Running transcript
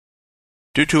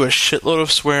Due to a shitload of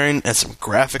swearing and some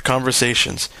graphic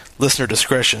conversations, listener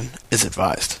discretion is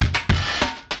advised.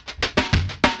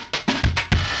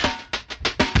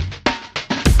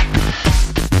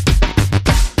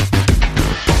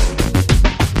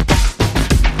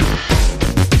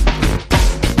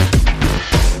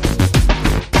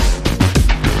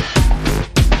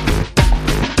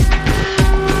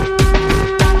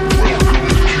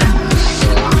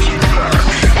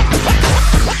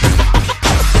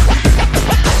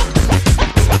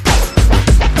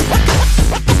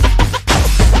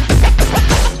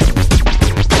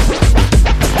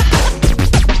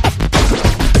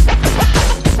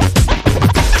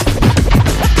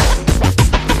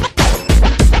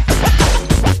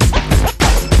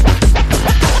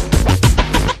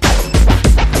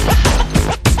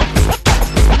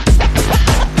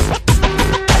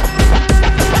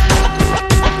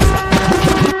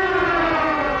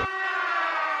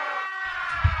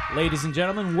 Ladies and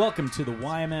gentlemen, welcome to the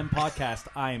YMM podcast.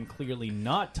 I am clearly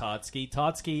not Totsky.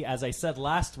 Totsky, as I said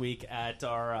last week at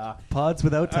our Pods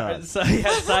Without Todd.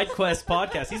 Side Quest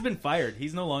podcast, he's been fired.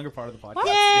 He's no longer part of the podcast.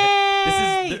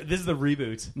 Yay! This is the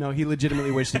reboot. No, he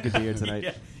legitimately wished he could be here tonight.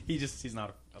 Yeah, he's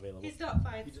not available. He's not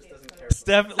fine. He just doesn't care.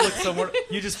 Steph, look somewhere.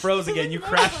 You just froze again. You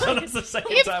crashed on us the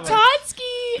second time.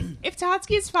 If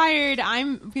Totsky is fired,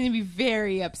 I'm going to be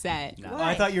very upset. No. Oh,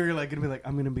 I thought you were going to be like,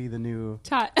 I'm going to be the new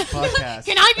Tot- podcast.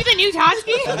 Can I be the new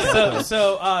Totsky?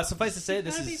 So suffice to say,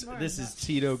 this is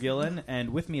Tito Gillen,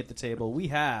 and with me at the table we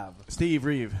have Steve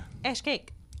Reeve. Ash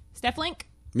Cake. Steph Link.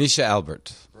 Misha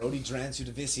Albert. Brody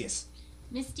Transudavicius.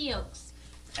 Misty Oaks.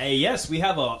 yes, we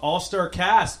have an all-star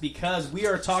cast because we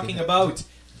are talking about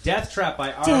Death Trap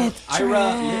by Ira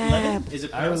Levin. Is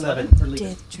it Ira Levin?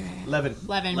 Levin.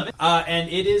 Levin. And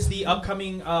it is the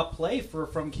upcoming play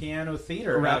from Keanu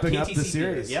Theater. Wrapping up KTC the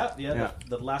Theater. series. Yeah.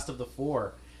 The last of the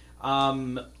four.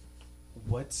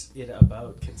 What's it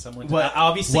about? Can someone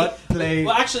obviously what play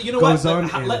Well, actually, you know goes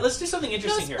what? on Let's do something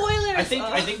interesting No spoilers. here.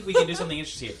 I think we can do something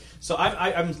interesting here. So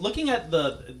I'm looking at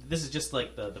this is just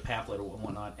like the pamphlet or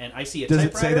whatnot, and I see a Does it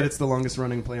typewriter. say that it's the longest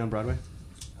running play on Broadway?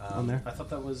 On there? I thought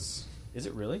that was. Is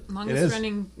it really? Longest It is.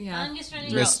 running, yeah. Longest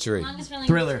running Mystery. Longest running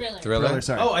Thriller. Thriller?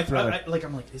 Sorry. Oh, Thriller.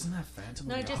 I'm like, isn't that Phantom?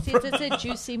 No, of it the just Opera? says it's a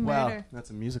juicy Wow, murder. that's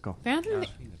a musical. Phantom.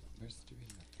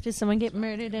 Did someone get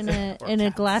murdered in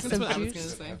a glass That's of what I was going to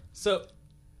juice? say.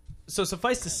 So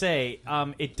suffice to say,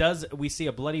 it does. We see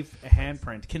a bloody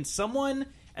handprint. Can someone,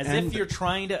 if you're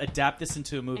trying to adapt this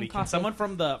into a movie, And can coffee. someone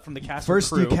from the cast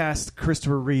First, or you crew, cast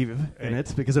Christopher Reeve in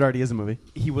it because it already is a movie.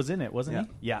 he was in it, wasn't Yeah.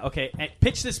 he? Yeah. Okay. And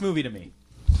pitch this movie to me.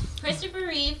 Christopher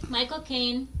Reeve, Michael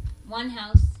Caine, one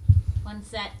house, one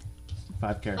set,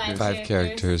 5 characters. Five Five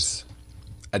characters.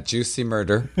 A juicy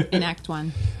murder. In Act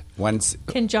 1. Once.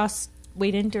 Can Joss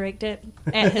Whedon direct it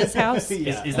at his house? Is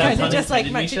Kinda that pun just like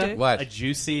intended, Michael Misha? What? A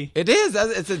juicy. It is.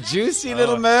 It's a juicy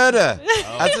little murder.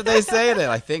 That's what they say in it,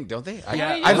 I think, don't they?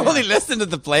 I've only listened to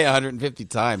the play 150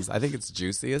 times. I think it's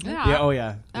juicy, isn't it? Yeah, oh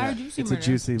yeah. Our Yeah. juicy It's murder. a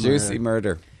juicy murder. Juicy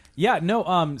murder. Yeah.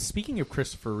 No. Speaking of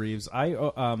Christopher Reeves, I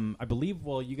believe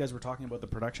while you guys were talking about the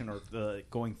production or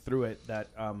going through it, that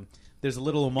there's a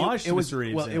little homage to was Mr.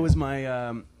 Reeves. well. in It was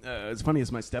my. It's funny.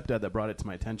 It's my stepdad that brought it to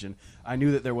my attention. I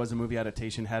knew that there was a movie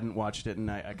adaptation. Hadn't watched it, and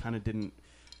I kind of didn't.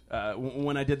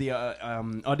 When I did the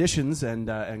auditions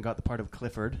and got the part of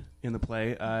Clifford in the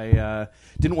play, I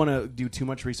didn't want to do too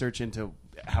much research into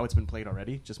how it's been played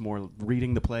already. Just more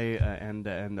reading the play and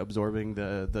absorbing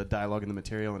the dialogue and the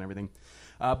material and everything.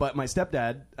 But my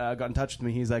stepdad got in touch with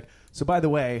me. He's like, so by the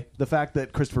way, the fact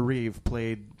that Christopher Reeve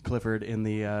played Clifford in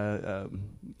the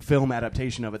film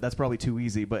adaptation of it, that's probably too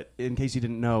easy. But in case you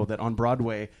didn't know, that on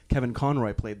Broadway, Kevin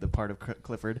Conroy played the part of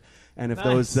Clifford. And if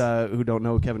Nice. those who don't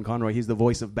know Kevin Conroy, he's the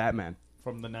voice of Batman.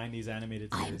 from the '90s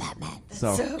animated series.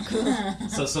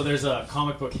 So So there's a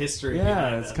comic book history. yeah,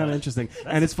 behind it's that. kind of interesting.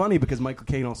 And it's funny because Michael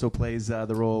Caine also plays the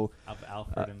role. Of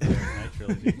Alfred in the Dark Knight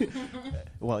trilogy.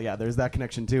 Well, yeah, there's that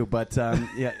connection too. But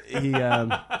yeah,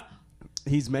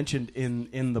 he's mentioned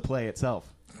in the play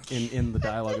itself. In the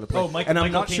dialogue of the play. Oh, Michael- and I'm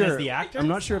Michael not Caine sure. as the actor? I'm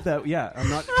not sure if that. Yeah, I'm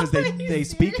not because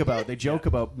they joke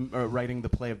about writing the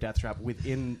play of Death Trap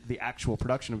within the actual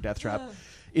production of Death Trap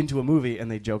into a movie, and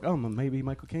they joke, oh, maybe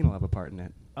Michael Caine will have a part in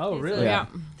it. Oh, really? Yeah.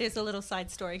 There's a little side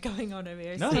story going on over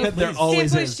here. No, Steve, there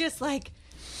always Steve was is. just like,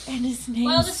 and his name's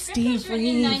Well, the script was Steve written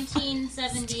in Reeve.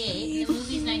 1978. The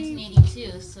movie's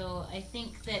 1982, so I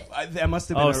think that That must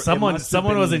have been. Oh, it someone must have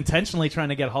was been- intentionally trying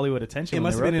to get Hollywood attention. It when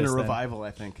must they have been wrote in a this then. revival,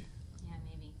 I think. yeah,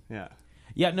 maybe. Yeah.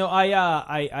 Yeah, no,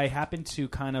 I happened to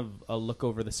kind of look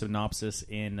over the synopsis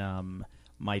in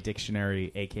my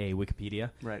dictionary, aka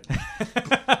Wikipedia, Right.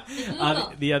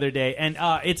 the other day, and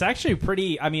it's actually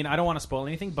pretty. I mean, I don't want to spoil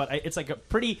anything, but it's like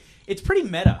it's pretty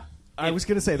meta. I was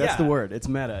going to say that's yeah. the word. It's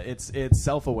meta. It's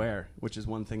self-aware, which is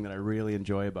one thing that I really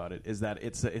enjoy about it. Is that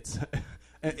it's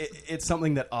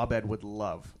something that Abed would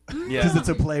love. Yeah. Because it's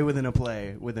a play within a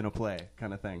play within a play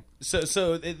kind of thing. So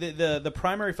the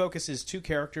primary focus is two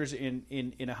characters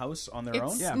in a house on their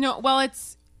own. Yeah. No, well,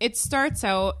 it starts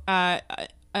out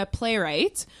a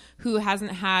playwright who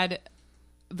hasn't had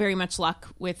very much luck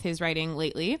with his writing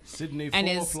lately. Sydney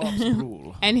and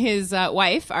Rule. and his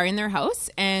wife are in their house,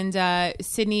 and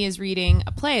Sydney is reading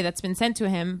a play that's been sent to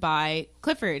him by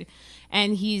Clifford,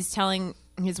 and he's telling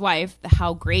his wife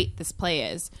how great this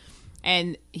play is,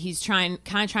 and he's trying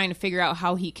to figure out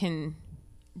how he can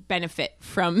benefit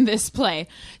from this play.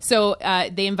 So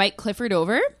they invite Clifford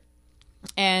over,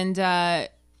 and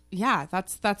yeah,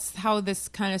 that's how this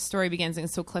kind of story begins. And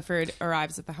so Clifford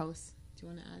arrives at the house. Do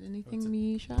you want to add anything,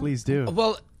 Misha? Please do.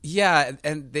 Well, yeah,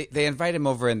 and they invite him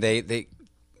over, and they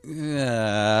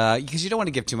because you don't want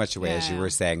to give too much away, as you were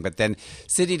saying. But then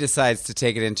Sidney decides to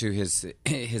take it into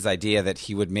his idea that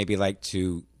he would maybe like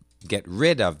to get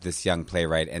rid of this young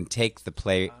playwright and take the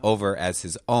play over as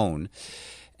his own.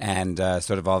 And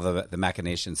sort of all the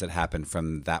machinations that happen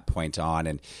from that point on.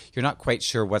 And you're not quite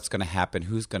sure what's going to happen,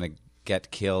 who's going to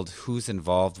get killed, who's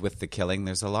involved with the killing.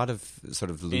 There's a lot of sort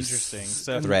of loose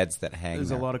threads that hang. There's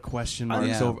there. a lot of question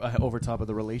marks over top of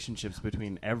the relationships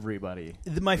between everybody.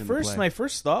 My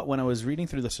first thought when I was reading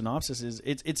through the synopsis is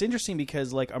it's interesting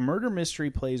because like a murder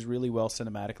mystery plays really well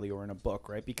cinematically or in a book,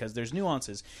 right? Because there's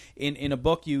nuances. In a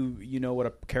book, you know what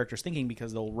a character's thinking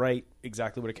because they'll write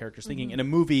exactly what a character's thinking. In a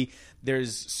movie,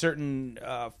 there's certain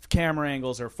camera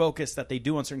angles or focus that they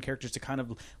do on certain characters to kind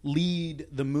of lead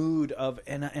the mood of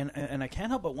and I can't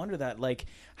help but wonder that, like,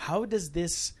 how does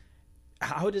this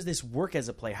work as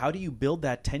a play? How do you build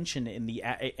that tension in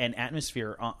an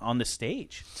atmosphere on the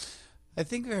stage? I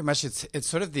think very much it's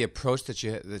sort of the approach that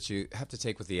you have to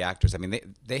take with the actors. I mean,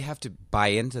 they have to buy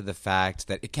into the fact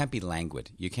that it can't be languid.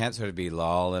 You can't sort of be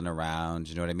lolling around.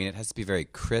 You know what I mean? It has to be very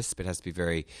crisp. It has to be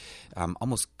very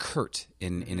almost curt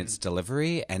in its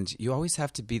delivery. And you always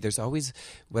have to be. There's always,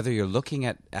 whether you're looking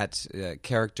at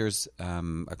characters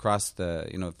across the,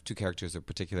 you know, if two characters are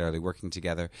particularly working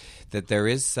together, that there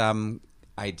is some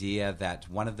idea that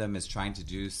one of them is trying to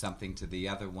do something to the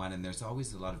other one, and there's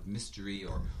always a lot of mystery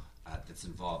or that's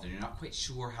involved, and you're not quite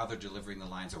sure how they're delivering the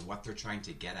lines or what they're trying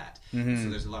to get at. So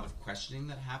there's a lot of questioning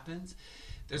that happens.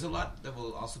 There's a lot that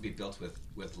will also be built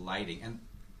with lighting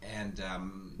and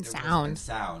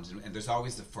sound, and there's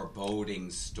always the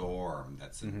foreboding storm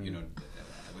that's you know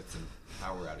with some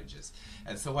power outages.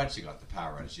 And so once you got the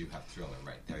power outage, you have thriller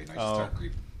right there. You know, you start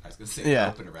creeping. I was going to say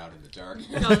open around in the dark.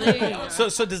 Oh, there you go.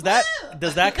 So does that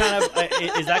kind of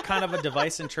is that kind of a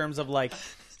device in terms of like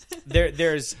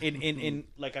there's in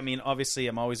like, I mean, obviously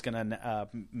I'm always gonna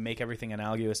make everything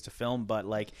analogous to film, but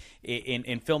like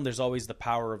in film there's always the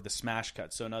power of the smash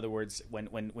cut. So in other words,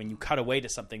 when you cut away to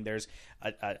something, there's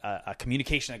a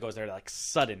communication that goes there like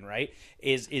sudden, right?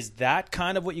 Is that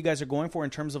kind of what you guys are going for in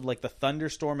terms of like the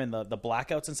thunderstorm and the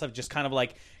blackouts and stuff, just kind of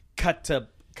like cut to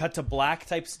black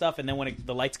type stuff, and then when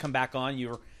the lights come back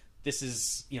on, this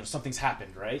is, you know, something's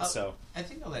happened, right? So I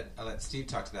think I'll let Steve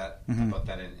talk to that about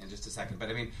that in just a second. But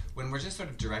I mean, when we're just sort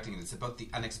of directing it, it's about the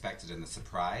unexpected and the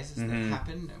surprises that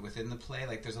happen within the play.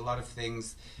 Like, there's a lot of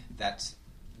things that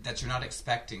you're not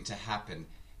expecting to happen.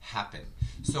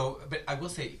 So, but I will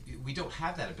say, we don't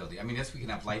have that ability. I mean, yes, we can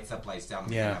have lights up, lights down,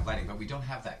 we can have lighting, but we don't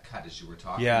have that cut, as you were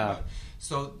talking about.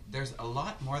 So there's a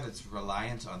lot more that's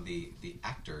reliant on the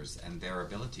actors and their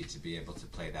ability to be able to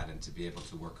play that and to be able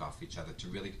to work off each other to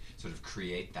really sort of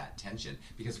create that tension,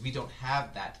 because we don't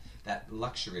have that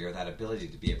luxury or that ability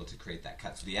to be able to create that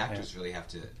cut. So the actors really have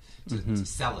to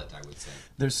sell it, I would say.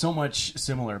 There's so much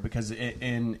similar because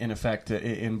in effect,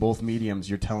 in both mediums,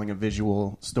 you're telling a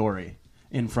visual story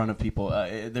in front of people.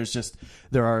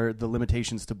 There are the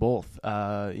limitations to both.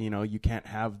 You know, you can't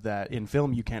have that in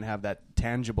film. You can't have that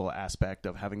tangible aspect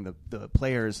of having the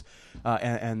players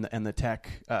and the tech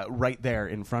right there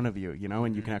in front of you. You know,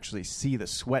 and you can actually see the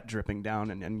sweat dripping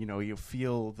down, and you know, you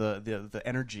feel the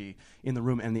energy in the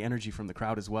room and the energy from the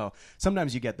crowd as well.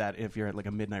 Sometimes you get that if you're at like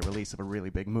a midnight release of a really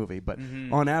big movie, but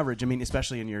on average, I mean,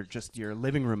 especially in your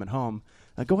living room at home,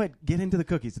 go ahead, get into the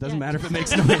cookies. It doesn't matter if it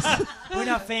makes noise. We're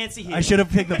not fancy here. I should have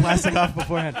picked the plastic off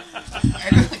beforehand.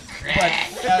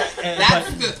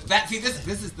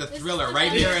 This is the thriller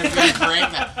right here. Is going to bring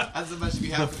that. That's as much as we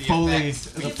have for the effects.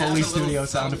 The Foley Studio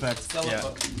sound effects.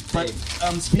 But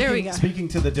There we go. speaking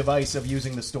to the device of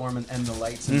using the storm and the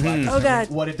lights and blackness, Oh, God.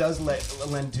 what it does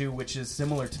lend to, which is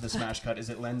similar to the smash cut, is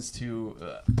it lends to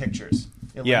pictures.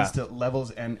 It lends to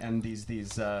levels and these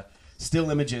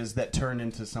still images that turn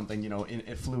into something,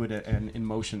 in fluid and in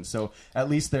motion. So at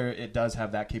least it does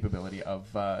have that capability of,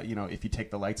 if you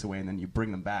take the lights away and then you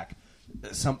bring them back,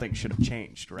 something should have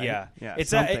changed, right? Yeah.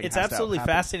 It's something has to absolutely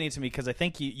happen. fascinating to me because I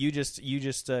think you just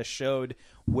showed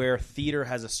where theater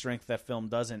has a strength that film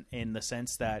doesn't, in the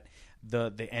sense that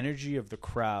the energy of the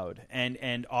crowd,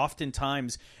 and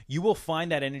oftentimes you will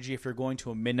find that energy if you're going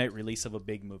to a midnight release of a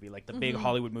big movie, like the big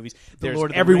Hollywood movies. There's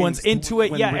Lord of the everyone's Rings, into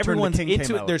it. when Yeah, Return of the everyone's King into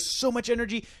came it. out. There's so much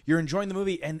energy. You're enjoying the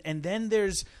movie, and then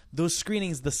there's those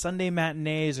screenings, the Sunday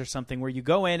matinees or something, where you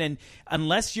go in, and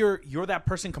unless you're that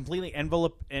person completely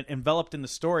enveloped in the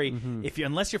story,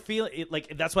 unless you're feeling it,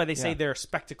 like, that's why they say they're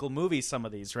spectacle movies, some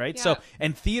of these, right? Yeah. So,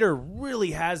 and theater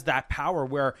really has that power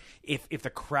where if the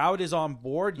crowd is on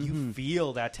board, you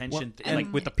feel that tension,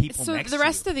 like with the people So next the to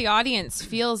rest you. of the audience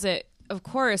feels it, of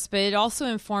course, but it also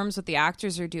informs what the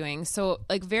actors are doing. So,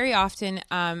 like, very often,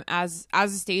 as a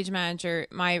stage manager,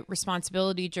 my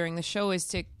responsibility during the show is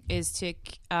to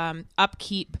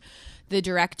upkeep the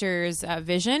director's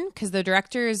vision, because the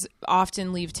directors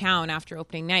often leave town after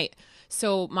opening night.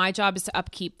 So my job is to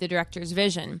upkeep the director's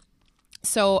vision.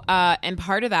 So, and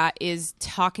part of that is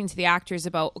talking to the actors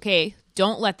about, okay,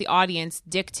 don't let the audience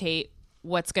dictate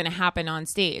what's going to happen on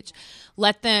stage.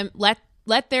 Let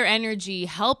their energy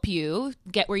help you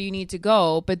get where you need to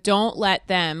go, but don't let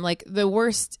them, like, the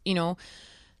worst, one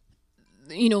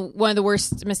of the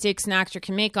worst mistakes an actor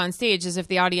can make on stage is if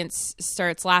the audience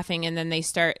starts laughing and then they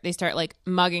start like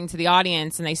mugging to the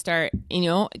audience and they start,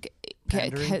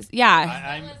 Pandering? yeah.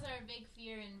 That was our big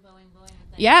fear in Boeing with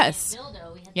that Yes. giant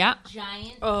dildo. We had Yeah. that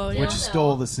giant Oh, dildo, Which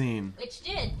stole the scene. Which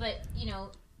did, but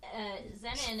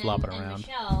Zenon Flopping and around.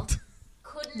 Michelle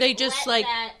couldn't. They just, let like-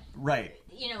 that. Right.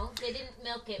 They didn't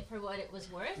milk it for what it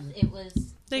was worth. It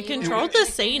was. They were controlled the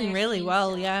within scene their really scene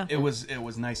well, still. yeah. It was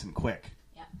nice and quick.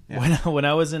 When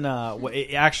I was in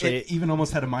actually It even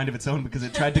almost had a mind of its own because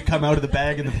it tried to come out of the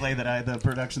bag in the play the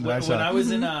production that I saw. when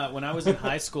I was in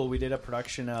high school, we did a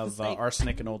production of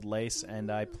Arsenic and Old Lace,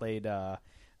 and I played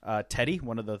Teddy,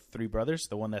 one of the three brothers,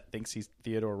 the one that thinks he's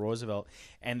Theodore Roosevelt.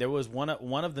 And there was one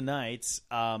of the nights,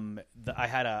 I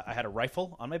had a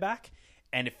rifle on my back,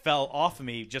 and it fell off of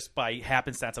me just by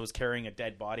happenstance. I was carrying a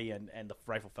dead body, and the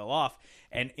rifle fell off.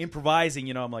 And improvising,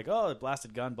 I'm like, oh,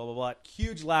 blasted gun, blah, blah, blah.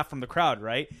 Huge laugh from the crowd,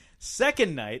 right?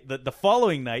 Second night, the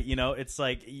following night, it's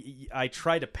like I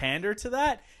try to pander to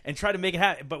that and try to make it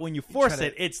happen. But when you force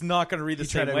it, it's not going to read the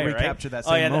same try to way, recapture right? that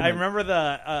same I moment. remember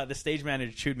the stage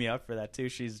manager chewed me out for that too.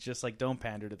 She's just like, don't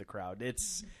pander to the crowd. They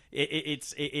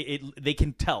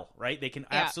can tell, right? They can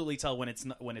absolutely tell when it's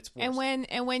forced. And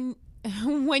when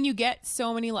you get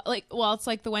so many it's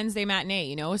like the Wednesday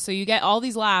matinee, so you get all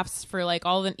these laughs for like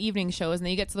all the evening shows, and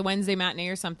then you get to the Wednesday matinee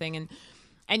or something,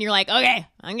 and you're like, okay,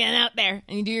 I'm getting out there,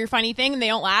 and you do your funny thing, and they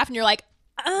don't laugh, and you're like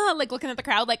looking at the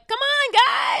crowd like, come on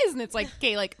guys, and it's like,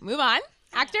 okay, like, move on,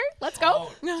 actor, let's go.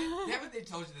 Haven't they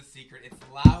told you the secret? It's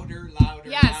louder,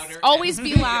 Yes, louder. always and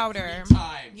be say it louder. 3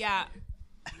 times. Yeah.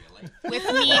 Really?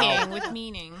 with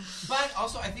meaning. But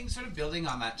also, I think sort of building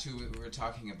on that too, we were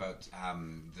talking about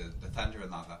the thunder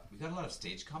and all that. We got a lot of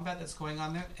stage combat that's going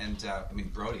on there, and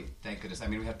Brody, thank goodness.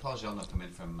 We had Paul Gelno come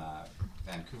in from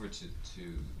Vancouver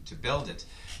to build it,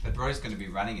 but Brody's going to be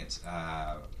running it.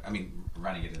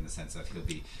 Running it in the sense of he'll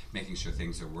be making sure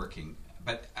things are working.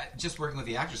 But just working with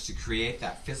the actors to create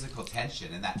that physical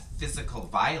tension and that physical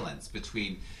violence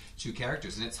between two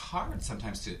characters, and it's hard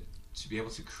sometimes to be able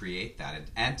to create that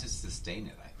and to sustain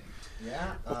it, I think.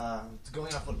 Yeah,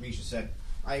 going off what Misha said,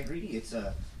 I agree. It's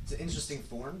an interesting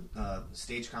form,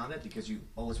 stage combat, because you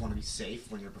always want to be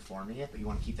safe when you're performing it, but you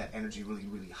want to keep that energy really,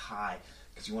 really high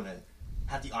because you want to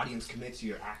have the audience commit to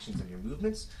your actions and your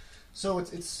movements. So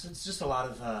it's just a lot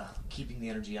of keeping the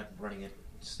energy up and running it,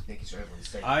 just making sure everyone's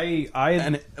safe. I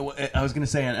was going to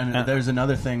say, and there's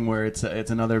another thing where it's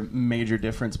another major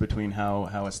difference between how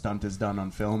a stunt is done on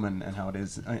film and how it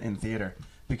is in theater.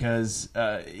 Because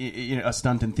a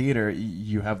stunt in theater,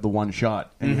 you have the one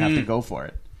shot and you have to go for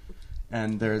it,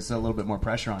 and there's a little bit more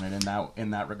pressure on it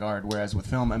in that regard. Whereas with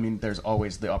film, there's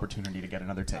always the opportunity to get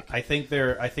another take. I think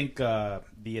the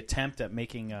attempt at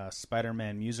making a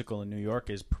Spider-Man musical in New York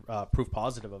is proof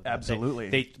positive of that.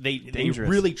 Absolutely. They Dangerous.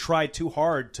 really tried too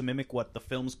hard to mimic what the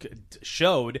films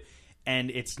showed,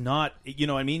 and it's not, you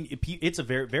know what I mean? It's a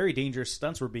very, very dangerous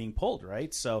stunts were being pulled,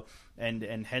 right? So,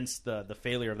 and hence the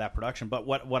failure of that production. But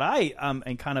what I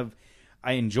and kind of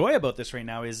I enjoy about this right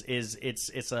now is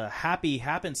it's a happy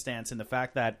happenstance in the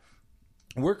fact that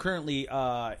we're currently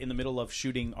in the middle of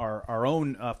shooting our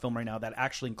own film right now that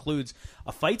actually includes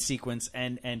a fight sequence,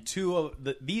 and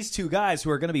these two guys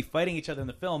who are going to be fighting each other in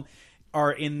the film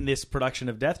are in this production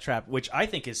of Death Trap, which I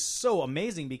think is so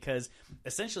amazing because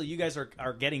essentially you guys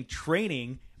are getting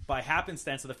training by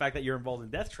happenstance of the fact that you're involved in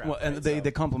Death Trap. Well, and right?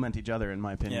 they complement each other, in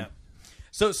my opinion. Yeah.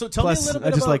 So tell Plus, me a little bit I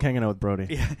just about, like hanging out with Brody.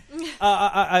 Yeah.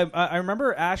 I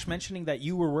remember Ash mentioning that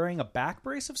you were wearing a back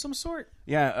brace of some sort.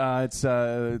 Yeah, it's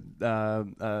a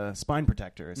spine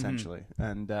protector essentially,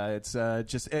 and it's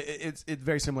just it's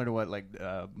very similar to what like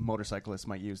motorcyclists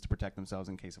might use to protect themselves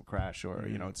in case of crash, or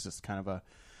you know, it's just kind of a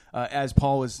as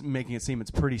Paul was making it seem,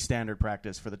 it's pretty standard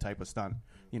practice for the type of stunt.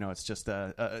 You know, it's just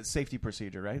a safety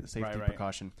procedure, right? A safety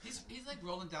precaution. He's like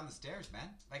rolling down the stairs, man.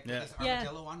 Like Yeah. this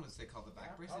armadillo one, what's they call the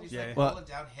back brace. He's like Well- rolling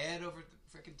down head over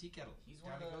the freaking tea kettle. He's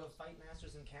one of the fight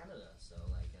masters in Canada, so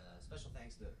like special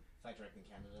thanks to Fight Direct in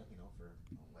Canada, you know, for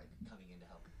like coming in to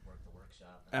help work the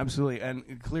workshop. Absolutely,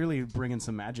 and clearly bringing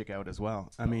some magic out as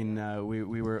well. I mean,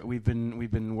 we've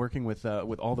been working with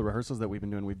all the rehearsals that we've been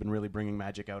doing. We've been really bringing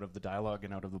magic out of the dialogue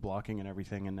and out of the blocking and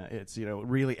everything. And it's, you know,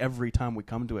 really every time we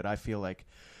come to it, I feel like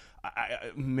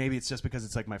maybe it's just because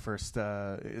it's like my first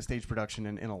stage production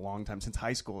in a long time, since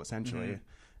high school essentially.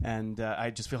 And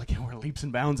I just feel like we're leaps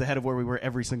and bounds ahead of where we were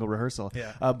every single rehearsal.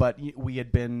 Yeah. But we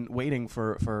had been waiting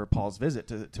for Paul's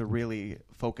visit to really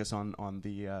focus on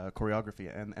the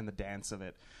choreography and the dance of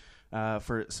it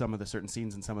for some of the certain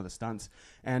scenes and some of the stunts.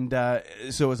 And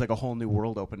so it was like a whole new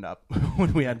world opened up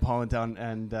when we had Paul in town.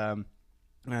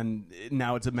 And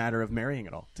now it's a matter of marrying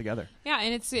it all together. Yeah,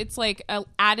 and it's like an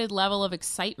added level of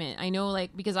excitement. I know,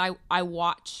 like, because I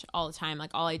watch all the time.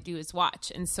 Like, all I do is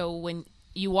watch. And so when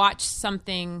you watch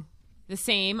something the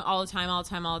same all the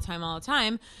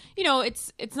time, you know,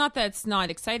 it's not that it's not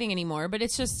exciting anymore, but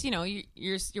it's just, you know,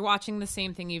 you're watching the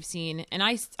same thing you've seen. And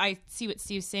I see what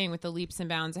Steve's saying with the leaps and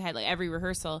bounds ahead, like every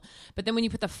rehearsal. But then when you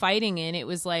put the fighting in, it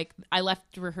was like I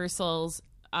left rehearsals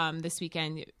this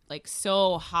weekend like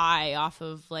so high off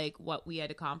of like what we had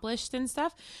accomplished and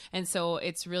stuff, and so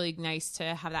it's really nice to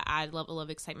have that added level of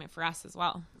excitement for us as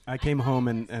well. I came home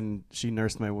and she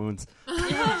nursed my wounds. Well,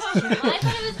 I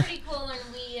thought it was pretty cool when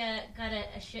we got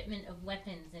a shipment of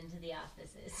weapons into the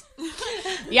offices.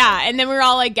 Yeah, and then we were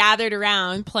all like gathered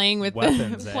around playing with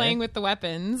Weapons, playing with the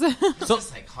weapons. It's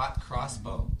just like hot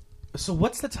crossbow. So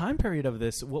what's the time period of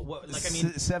this? What like, I mean,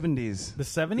 70s. the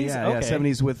 70s? Yeah, Okay. yeah,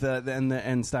 70s with and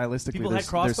stylistically, People had there's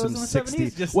crossbows some in the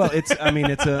 60s. 70s? Just- Well, it's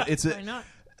Why not?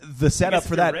 the setup guess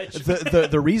for if that. you're rich.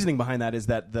 The reasoning behind that is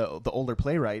that the older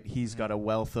playwright, he's got a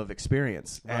wealth of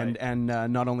experience, Right. and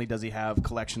not only does he have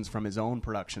collections from his own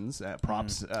productions,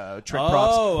 props, trick Oh,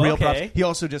 props, real okay. props. He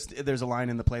also there's a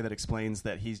line in the play that explains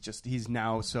that he's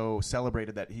now so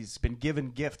celebrated that he's been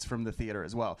given gifts from the theater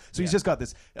as well. So he's just got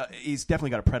this. He's definitely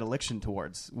got a predilection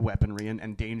towards weaponry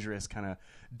and dangerous kind of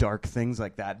dark things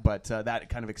like that. But that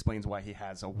kind of explains why he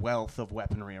has a wealth of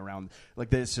weaponry around. Like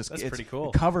this, just That's it's pretty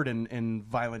cool. covered in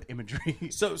violent imagery.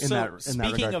 So, in that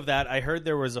speaking regard. of that, I heard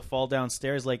there was a fall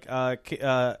downstairs. Like,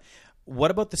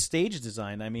 what about the stage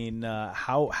design? I mean,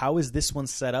 how is this one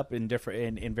set up in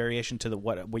different in variation to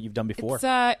what you've done before?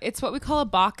 It's what we call a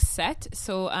box set.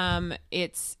 So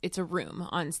it's a room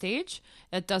on stage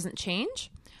that doesn't change.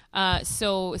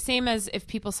 So same as if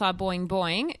people saw Boing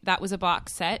Boing, that was a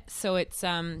box set. So it's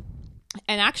and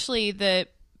actually the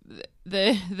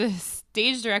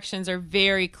stage directions are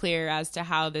very clear as to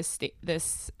how this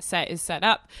set is set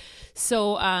up.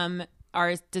 So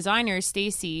our designer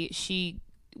Stacy, she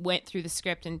went through the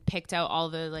script and picked out all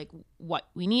the like what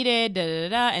we needed,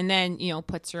 and then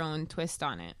puts her own twist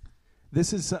on it.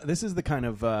 This is the kind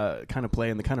of play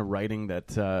and the kind of writing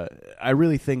that I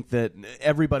really think that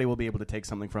everybody will be able to take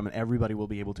something from it. Everybody will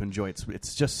be able to enjoy it.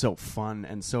 It's just so fun,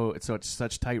 and it's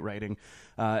such tight writing,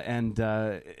 and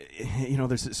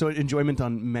there's so enjoyment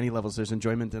on many levels. There's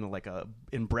enjoyment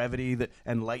in brevity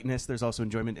and lightness. There's also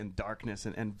enjoyment in darkness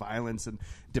and violence and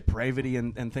depravity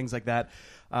and things like that.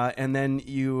 And then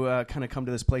you kind of come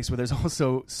to this place where there's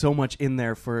also so much in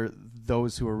there for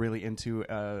those who are really into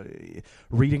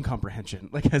reading comprehension,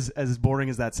 like as boring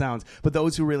as that sounds, but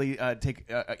those who really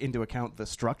take into account the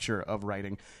structure of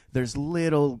writing. There's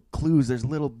little clues, there's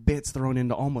little bits thrown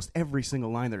into almost every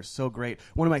single line that are so great.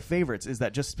 One of my favorites is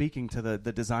that, just speaking to the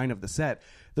design of the set,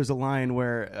 there's a line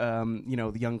where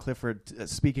the young Clifford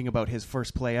speaking about his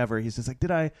first play ever, he's just like,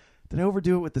 did I did I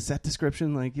overdo it with the set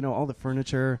description? Like, you know, all the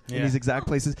furniture in Yeah. these exact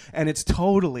places. And it's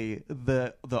totally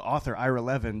the author, Ira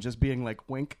Levin, just being like,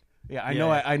 wink. Yeah, I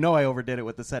know. Yeah. I know I overdid it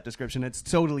with the set description. It's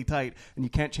totally tight, and you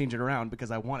can't change it around because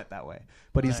I want it that way.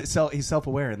 But he's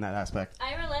self-aware in that aspect.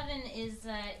 Ira Levin is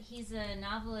he's a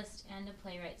novelist and a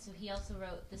playwright, so he also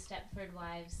wrote The Stepford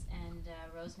Wives and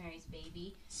Rosemary's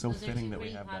Baby. So Those are fitting two that we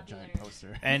pretty have that popular- giant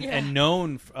poster. And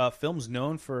known films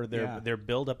known for Yeah. their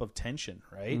buildup of tension,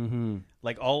 right? Mm-hmm.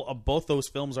 Like both those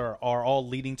films are all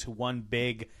leading to one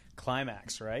big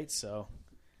climax, right? So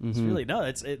it's really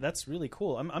that's really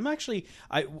cool. I'm actually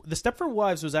The Stepford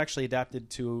Wives was actually adapted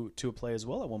to a play as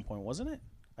well at one point, wasn't it?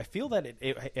 I feel that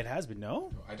it has been.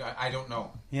 No, I don't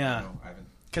know. Yeah. I don't know. I haven't.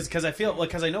 because I feel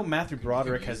because I know Matthew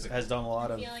Broderick has done a lot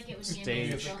I of feel like it was stage.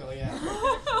 musical.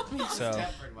 So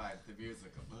Stepford Wives, the musical.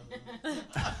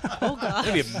 Oh God.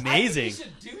 that'd be amazing. I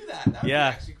think we should do that. That would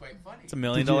Yeah. be actually quite funny. It's $1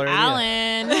 million idea.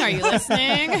 Alan, are you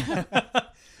listening?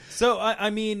 So I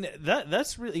mean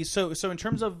that's really so in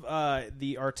terms of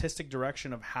the artistic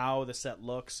direction of how the set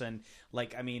looks and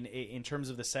like I mean in terms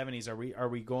of the 70s are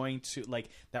we going to like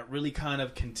that really kind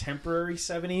of contemporary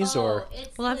 70s or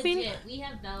It's Well, I've been- legit. We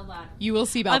have bell bottoms. You will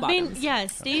see bell I've been, bottoms. yeah.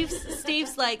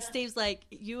 Steve's like,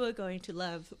 you are going to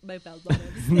love my bell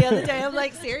bottoms. The other day, I'm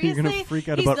like, seriously, gonna freak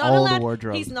out He's about not all the allowed,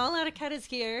 wardrobe. He's not allowed to cut his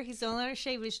hair. He's not allowed to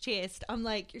shave his chest. I'm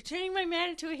like, you're turning my man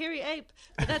into a hairy ape.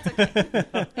 But that's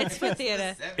okay. It's for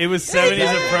theater. it was 70s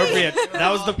appropriate.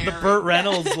 That was the Burt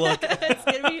Reynolds look. It's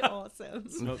gonna be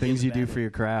awesome. Things you do for your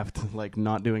craft, like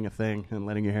not doing a thing and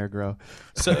letting your hair grow.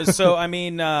 So I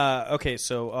mean okay,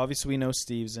 so obviously we know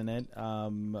Steve's in it.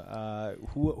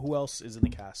 Who else is in the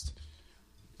cast?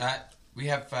 We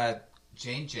have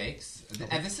Jane Jakes,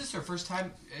 and this is her first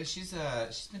time. She's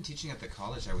been teaching at the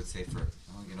college, I would say, for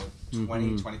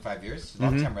 20, 25 years. She's a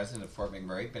long-time resident of Fort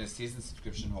McMurray, been a season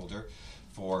subscription holder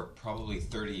for probably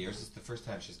 30 years. It's the first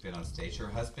time she's been on stage. Her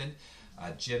husband,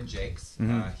 Jim Jakes,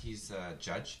 he's a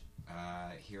judge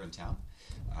here in town.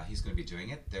 He's going to be doing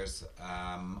it. There's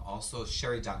also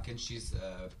Sherry Duncan. She's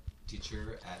a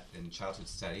teacher in childhood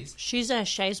studies. She's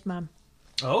Shay's mom.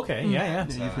 Oh, okay, yeah.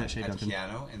 Yeah, you've met Shay at Duncan.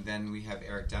 piano, and then we have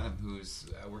Eric Dunham, who's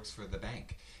works for the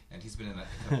bank, and he's been in a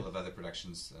couple of other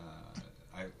productions.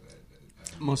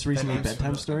 Most recently,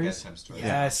 Bedtime Stories. Bedtime Stories.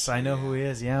 Yes, I know who he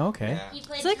is. Yeah, okay. Yeah. He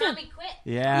played It's like a- Tommy Quit.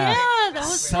 Yeah, Yeah, that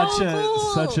was such so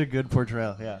cool. such a good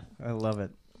portrayal. Yeah, I love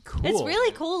it. Cool. It's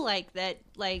really cool, like that.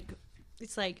 Like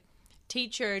it's like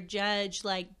teacher, judge,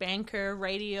 like banker,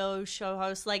 radio show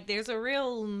host. Like there's a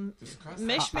real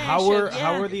mishmash. How were of,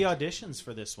 yeah. the auditions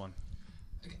for this one?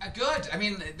 Good. I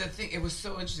mean, the thing, it was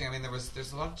so interesting. I mean,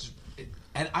 there's a lot of,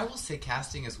 and I will say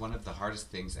casting is one of the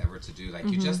hardest things ever to do. Like,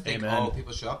 you just think, Amen.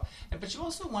 people show up. But you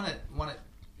also want to,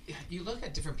 you look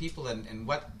at different people and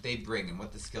what they bring and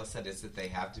what the skill set is that they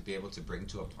have to be able to bring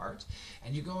to a part.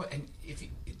 And you go, and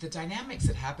the dynamics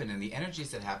that happen and the energies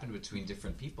that happen between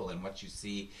different people and what you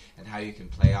see and how you can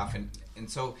play off. And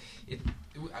so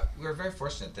we were very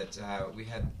fortunate that we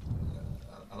had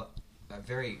a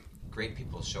very great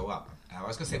people show up. I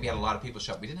was going to say we had a lot of people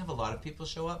show up. We didn't have a lot of people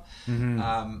show up,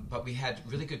 but we had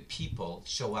really good people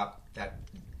show up that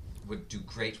would do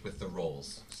great with the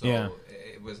roles. So Yeah.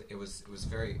 it was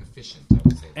very efficient, I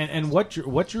would say. And what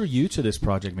drew you to this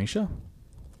project, Misha?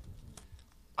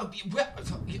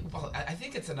 Well, I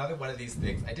think it's another one of these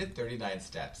things. I did 39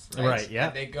 steps, right? Right, yeah.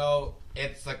 And they go,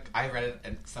 it's like, I read it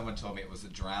and someone told me it was a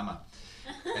drama.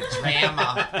 A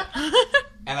drama.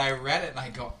 And I read it and I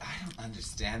go, I don't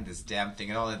understand this damn thing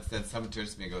at all. And then someone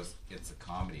turns to me and goes, it's a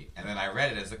comedy. And then I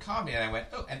read it as a comedy and I went,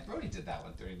 oh, and Brody did that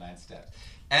one, 39 steps.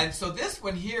 And so this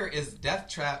one here is Death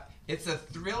Trap. It's a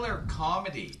thriller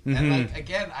comedy. And like,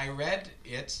 again, I read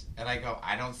it and I go,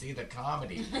 I don't see the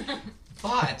comedy.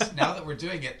 But now that we're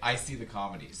doing it, I see the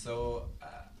comedy. So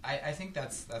I think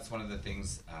that's one of the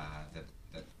things that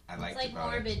I liked It's like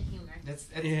about morbid it. humor. It's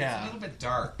a little bit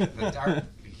dark. The dark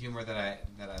humor that I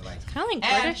like. Kind of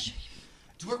like And British.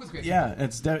 to work with great Yeah, people.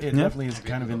 it definitely is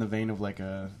kind of in the vein of like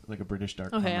a British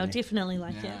dark Okay, I'll comedy. definitely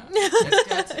like Yeah.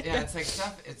 it. It's like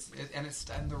stuff.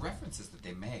 And the references that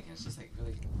they make. And it's just like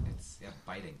really, it's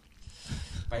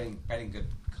biting good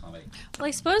comedy. Well,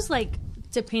 I suppose like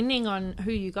depending on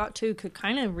who you got to could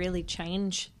kind of really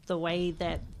change the way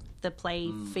that the play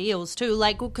feels too.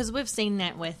 Like, because we've seen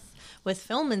that with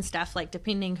film and stuff. Like,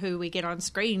 depending who we get on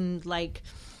screen, like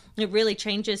it really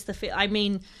changes the feel. I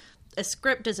mean, a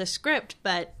script is a script,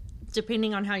 but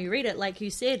depending on how you read it, like you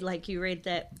said, like you read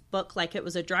that book like it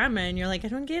was a drama, and you're like, I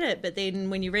don't get it. But then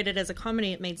when you read it as a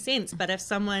comedy, it made sense. But if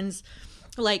someone's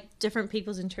like different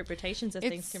people's interpretations of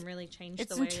things can really change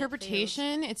It's the way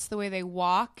interpretation. It's the way they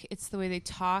walk. It's the way they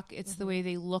talk. It's the way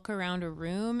they look around a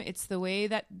room. It's the way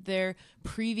that their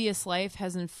previous life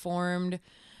has informed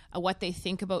what they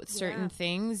think about certain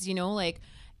things. You know, like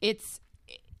it's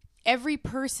every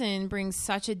person brings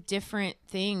such a different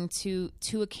thing to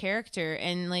a character,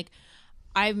 and like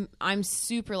I'm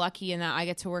super lucky in that I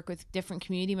get to work with different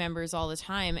community members all the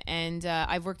time, and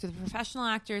I've worked with professional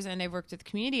actors and I've worked with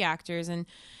community actors, and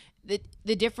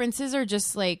the differences are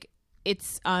just like,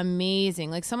 it's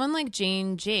amazing. Like someone like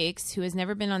Jane Jakes, who has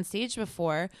never been on stage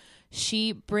before,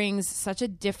 she brings such a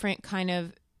different kind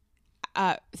of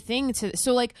thing to,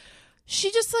 so like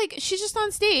she's just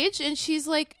on stage and she's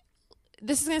like,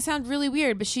 this is going to sound really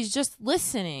weird, but she's just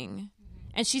listening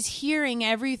and she's hearing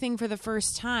everything for the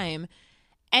first time.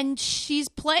 And she's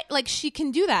she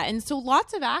can do that. And so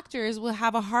lots of actors will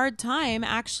have a hard time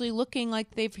actually looking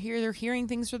like they're hearing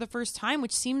things for the first time,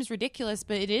 which seems ridiculous,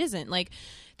 but it isn't. Like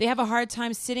they have a hard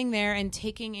time sitting there and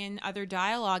taking in other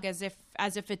dialogue as if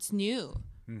it's new.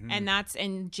 Mm-hmm.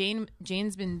 And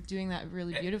Jane's been doing that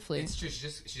really beautifully. It's true.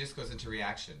 She just goes into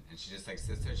reaction, and she just like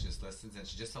sits there, she just listens, and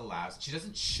she just allows. She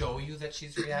doesn't show you that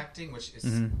she's reacting, which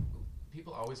is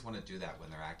people always want to do that when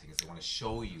they're acting, is they want to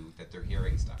show you that they're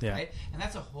hearing stuff, right? And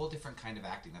that's a whole different kind of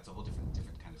acting. That's a whole different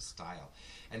kind of style.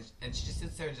 And she just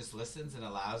sits there and just listens and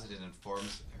allows it and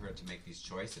informs her to make these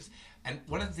choices. And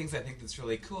one of the things I think that's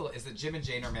really cool is that Jim and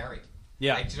Jane are married.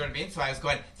 Yeah, like, do you know what I mean? So I was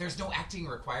going, there's no acting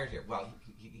required here. Well,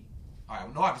 I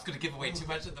know I was going to give away too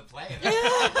much of the play.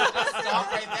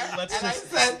 Stop right there. Let's and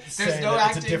just I said, there's no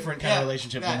acting. It's a different kind of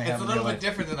relationship than they have It's in a little real bit life.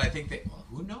 different than I think they... Well,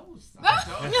 who knows? That's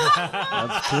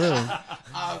true.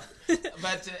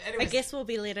 But I anyways, guess we'll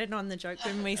be let in on the joke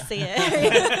when we see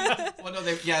it. well, no,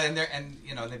 they've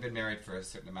been married for a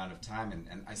certain amount of time,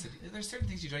 and I said there's certain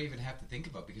things you don't even have to think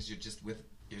about because you're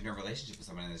in a relationship with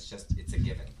someone, and it's a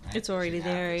given, right? It's already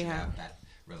there, you have that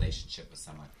relationship with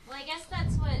someone. Well, I guess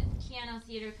that's what Keanu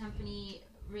Theatre Company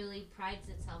really prides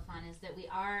itself on, is that we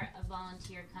are a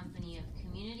volunteer company of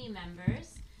community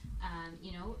members.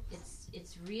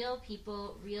 It's real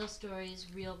people, real stories,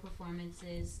 real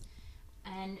performances,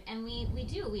 and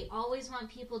we always want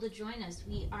people to join us.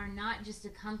 We are not just a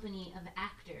company of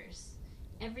actors.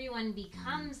 Everyone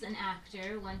becomes an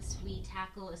actor once we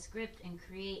tackle a script and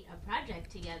create a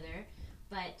project together,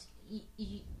 but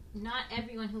not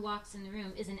everyone who walks in the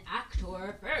room is an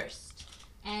actor first.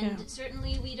 And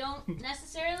certainly we don't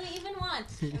necessarily even want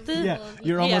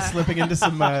you're almost slipping into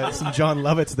some John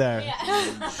Lovitz there.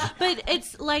 Yeah. But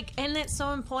it's like, and it's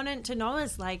so important to know,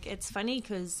 is like, it's funny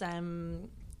because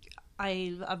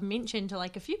I've mentioned to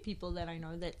like a few people that I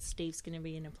know that Steve's going to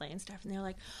be in a play and stuff, and they're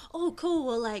like, oh cool,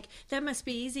 well like that must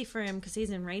be easy for him because he's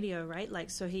in radio, right?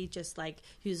 Like, so he just like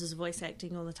uses voice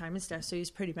acting all the time and stuff, so he's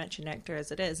pretty much an actor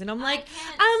as it is. And I'm like,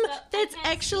 that's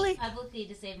actually publicly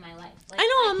to save my life. Like, I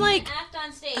know, I'm like, act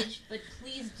on stage, but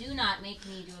please do not make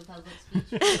me do a public speech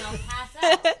because I'll pass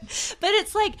out. But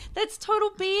it's like, that's total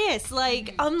BS.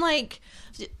 Like, I'm like,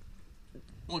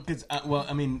 well, because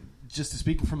I mean, just to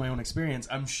speak from my own experience,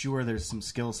 I'm sure there's some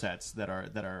skill sets that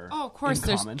are oh, of course, in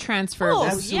there's common. transferable. Oh,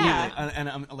 Absolutely. yeah. And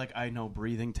I'm like, I know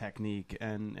breathing technique,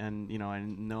 and I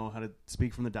know how to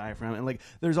speak from the diaphragm, and like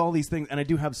there's all these things, and I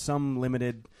do have some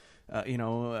limited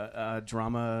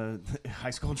drama, high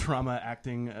school drama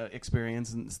acting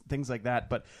experience and things like that,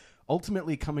 but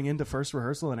ultimately coming into first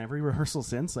rehearsal and every rehearsal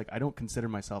since, like I don't consider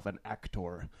myself an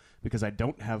actor because I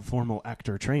don't have formal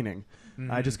actor training. Mm-hmm.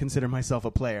 I just consider myself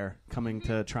a player coming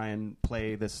to try and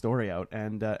play this story out,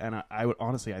 and I would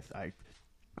honestly, I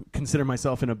consider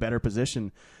myself in a better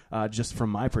position just from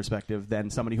my perspective than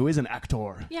somebody who is an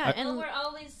actor. yeah, Well, we're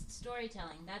always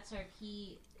storytelling. That's our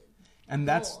key. And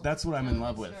goal, that's what I'm in telling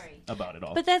love a with story. about it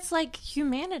all. but that's like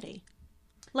humanity.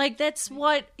 Like, that's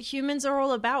what humans are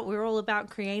all about. We're all about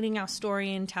creating our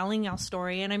story and telling our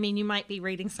story. And I mean, you might be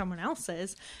reading someone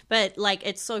else's, but like,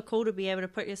 it's so cool to be able to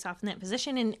put yourself in that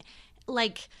position. And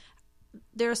like,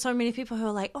 there are so many people who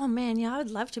are like, oh man, yeah, I would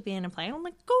love to be in a play. And I'm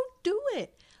like, go do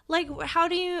it. Like, how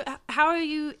are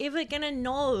you ever going to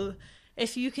know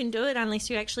if you can do it unless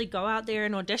you actually go out there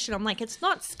and audition? I'm like, it's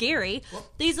not scary.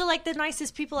 These are like the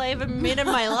nicest people I ever met in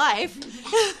my life.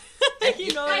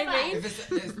 You know what I mean?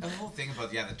 There's a whole thing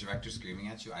about the director screaming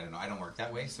at you. I don't know. I don't work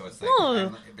that way, so it's like.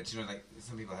 No. But like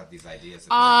some people have these ideas.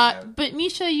 But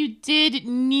Misha, you did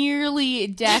nearly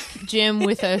deck Jim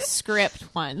with a script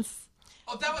once.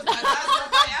 Oh, that's not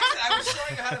by accident. I was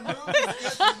showing you how to move the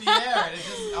script in the air, and it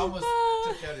just almost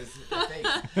took work out his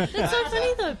face. That's so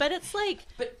funny though, but it's like,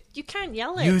 But- you can't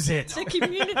yell at Use it. the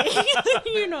community,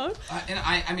 you know. And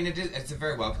I mean, it's a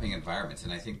very welcoming environment,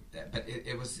 and I think, but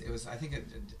it was. I think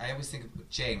I always think of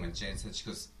Jane when Jane said, she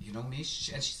goes, you know me, and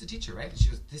she's a teacher, right? And she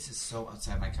goes, this is so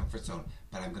outside my comfort zone,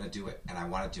 but I'm going to do it, and I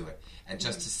want to do it, and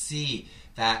just to see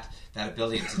that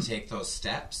ability to take those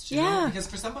steps, you know? Because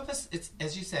for some of us, it's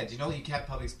as you said, you know, you can't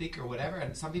public speak or whatever,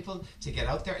 and some people to get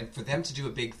out there and for them to do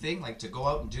a big thing, like to go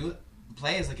out and do it.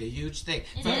 Play is like a huge thing.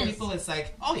 For other people, it's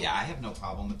like, oh yeah, I have no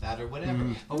problem with that or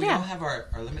whatever. But we all have our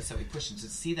limits that we push, and to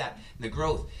see that the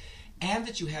growth, and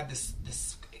that you have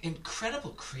this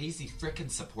incredible, crazy,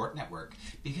 frickin' support network.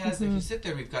 Because if you sit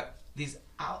there, we've got these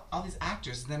all these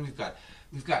actors, and then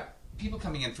we've got people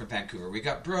coming in from Vancouver. We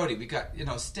got Brody. We got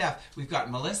Steph. We've got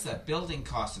Melissa building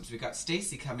costumes. We got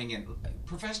Stacy coming in,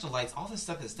 professional lights, all this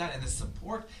stuff that's done, and the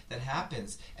support that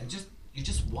happens, and you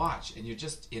just watch and you're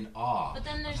just in awe. But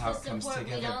then there's of how the it comes support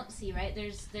we together. don't see, right?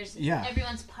 There's Yeah.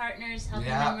 everyone's partners helping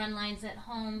Yeah. them run lines at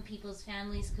home, people's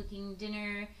families cooking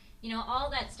dinner. You know, all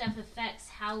that stuff affects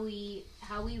how we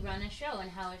run a show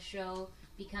and how a show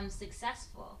becomes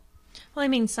successful. Well, I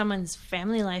mean, someone's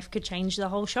family life could change the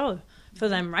whole show for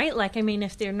them, right? Like, I mean,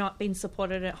 if they're not being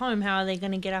supported at home, how are they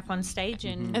going to get up on stage?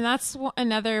 And that's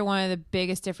another one of the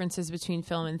biggest differences between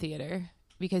film and theater,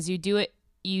 because you do it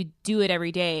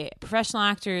every day. Professional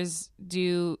actors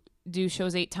do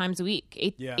shows 8 times a week.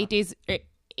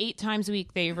 8 times a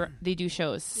week they do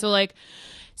shows.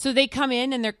 So they come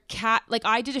in and their cat, like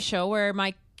I did a show where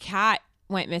my cat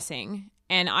went missing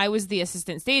and I was the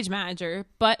assistant stage manager,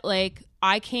 but like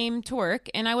I came to work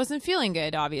and I wasn't feeling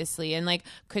good, obviously, and like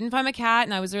couldn't find my cat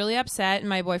and I was really upset and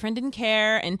my boyfriend didn't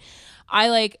care, and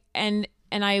I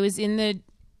was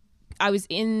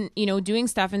in, doing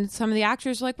stuff, and some of the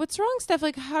actors were like, "What's wrong, Steph?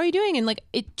 Like, how are you doing?" And like,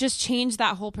 it just changed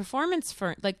that whole performance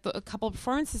for like a couple of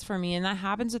performances for me, and that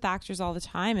happens with actors all the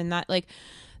time. And that like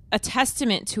a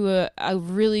testament to a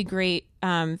really great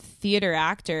theater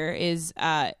actor is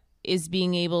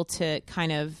being able to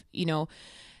kind of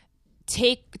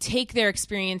take their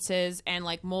experiences and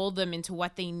like mold them into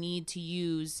what they need to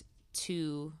use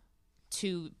to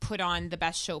put on the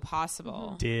best show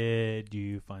possible. Did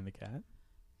you find the cat?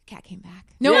 Cat came back.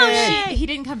 No, Yay! he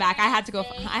didn't come back. I had to go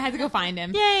find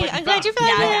him. Yay! I'm glad you found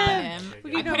Yeah, him. I found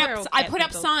him. You know we're all I cat put up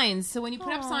people. signs. So when you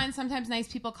put up signs, sometimes nice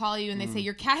people call you and they say,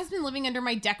 "Your cat has been living under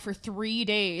my deck for 3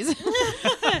 days."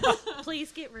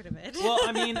 Please get rid of it. Well,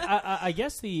 I mean, I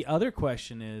guess the other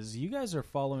question is, you guys are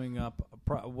following up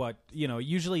what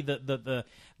usually the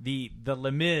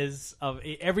Les Mis of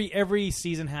every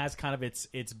season has kind of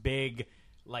its big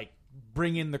like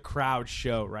bring in the crowd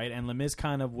show, right? And Les Mis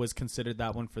kind of was considered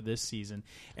that one for this season.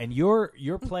 And your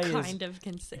play is kind of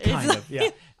considered. kind of, yeah.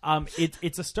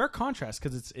 It's a stark contrast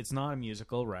because it's not a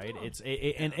musical, right?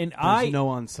 There's no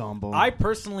ensemble. I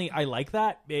personally like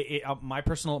that. My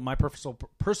personal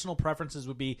preferences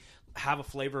would be have a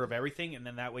flavor of everything, and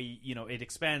then that way it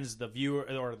expands the viewer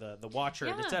or the watcher,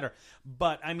 etc.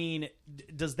 But I mean,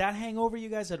 does that hang over you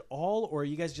guys at all, or are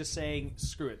you guys just saying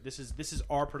screw it? This is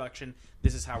our production.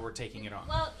 This is how we're taking it on.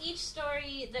 Well, each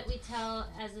story that we tell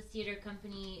as a theater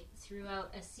company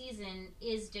throughout a season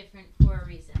is different for a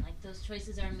reason. Like those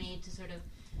choices are made to sort of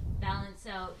balance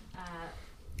out.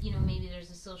 Maybe there's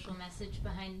a social message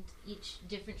behind each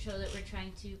different show that we're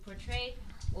trying to portray,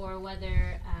 or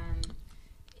whether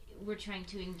we're trying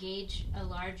to engage a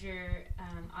larger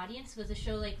audience. With a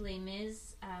show like Les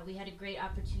Mis, we had a great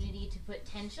opportunity to put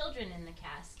 10 children in the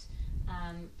cast.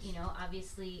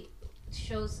 Obviously,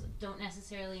 shows don't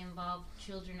necessarily involve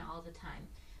children all the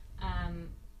time.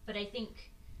 But I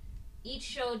think each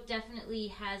show definitely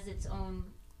has its own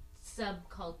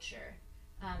subculture.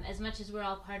 As much as we're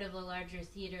all part of a larger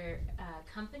theater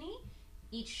company,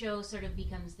 each show sort of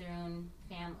becomes their own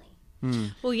family.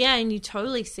 Well, yeah, and you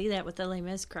totally see that with the Les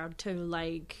Mis crowd too.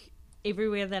 Like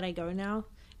everywhere that I go now,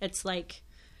 it's like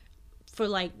for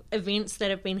like events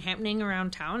that have been happening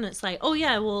around town. It's like, oh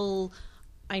yeah, well,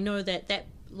 I know that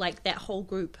whole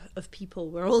group of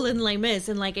people, we're all in Les Mis,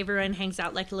 and like everyone hangs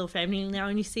out like a little family now,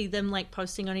 and you see them like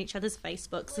posting on each other's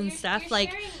Facebooks and stuff. You're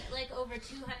like sharing like over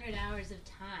 200 hours of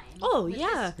time. Oh, with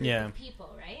yeah. this group Yeah. of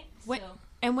people, right?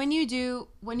 When you do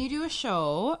a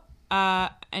show,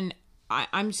 and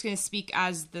I'm just going to speak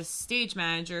as the stage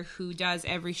manager who does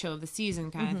every show of the season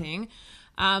kind of thing.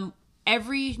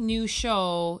 Every new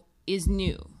show is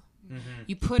new.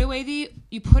 You put away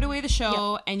the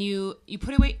show, and you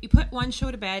put one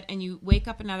show to bed, and you wake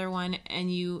up another one,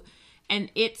 and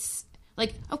it's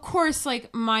like, of course,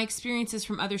 like my experiences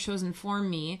from other shows inform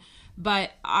me,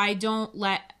 but I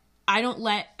I don't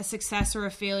let a success or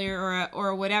a failure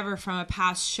or whatever from a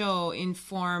past show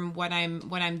inform what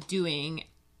I'm doing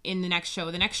in the next show.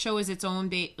 The next show is its own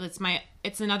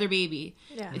it's another baby.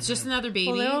 Yeah. It's just another baby.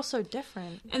 Well, they're all so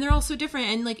different. And they're all so different.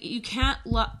 And like, you can't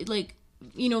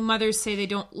mothers say they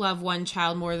don't love one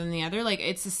child more than the other. Like,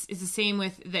 it's the same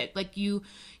with that. Like, you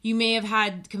may have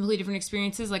had completely different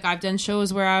experiences. Like, I've done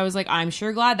shows where I was like, I'm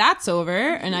sure glad that's over.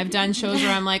 And I've done shows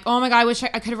where I'm like, oh my God, I wish I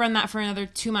could have run that for another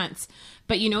 2 months.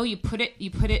 But you put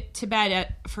it to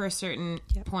bed for a certain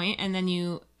point, and then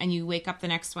you wake up the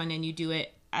next one and you do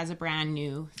it as a brand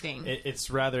new thing. It's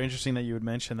rather interesting that you would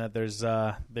mention that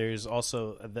there's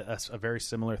also a very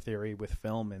similar theory with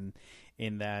film,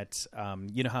 in that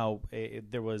you know how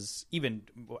there was, even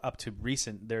up to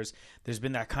recent, there's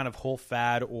been that kind of whole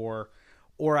fad or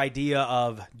idea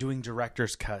of doing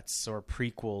director's cuts or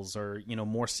prequels or, you know,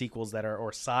 more sequels that are,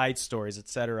 or side stories,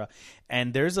 etc.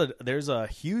 And there's a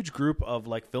huge group of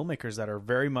like filmmakers that are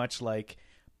very much like,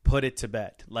 put it to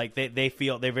bed. Like, they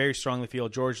very strongly feel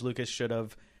George Lucas should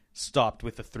have stopped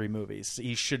with the 3 movies.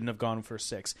 He shouldn't have gone for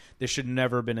 6. There should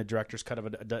never have been a director's cut of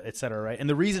it, etc. Right? And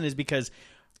the reason is because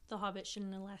The Hobbit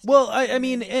shouldn't have lasted. Well, I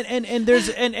mean, and there's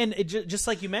just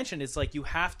like you mentioned, it's like you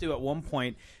have to at one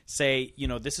point say, you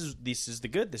know, this is the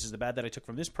good, this is the bad that I took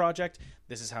from this project.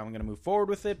 This is how I'm going to move forward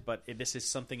with it. But this is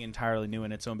something entirely new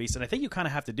in its own beast, and I think you kind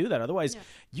of have to do that. Otherwise,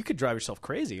 you could drive yourself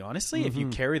crazy. Honestly, if you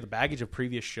carry the baggage of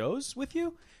previous shows with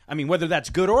you. I mean, whether that's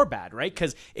good or bad, right?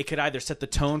 Because it could either set the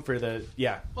tone for the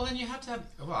Well, then you have to have.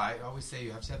 Well, I always say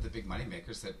you have to have the big money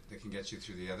makers that can get you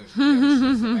through the other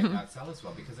shows that might not sell as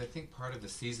well. Because I think part of the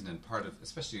season and part of,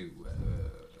 especially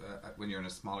when you're in a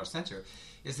smaller center,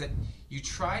 is that you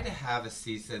try to have a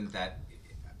season that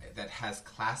has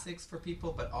classics for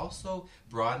people, but also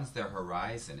broadens their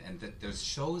horizon, and that there's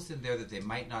shows in there that they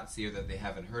might not see or that they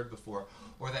haven't heard before,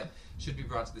 or that should be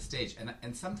brought to the stage.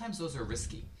 And sometimes those are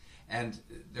risky. And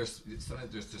there's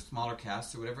the smaller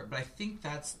casts or whatever, but I think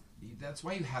that's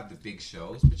why you have the big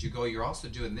shows. But you're also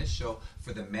doing this show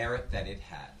for the merit that it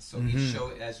has. So each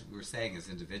show, as we were saying, is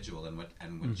individual and what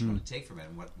you want to take from it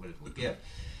and what it will give.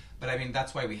 But I mean,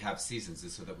 that's why we have seasons,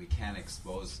 is so that we can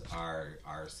expose our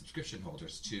subscription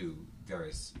holders to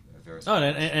various. Oh,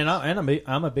 and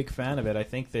I'm a big fan of it. I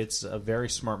think that's a very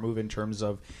smart move in terms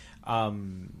of.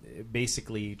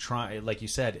 Basically like you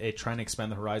said, trying to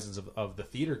expand the horizons of the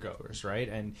theater goers, right?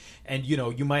 And you know,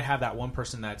 you might have that one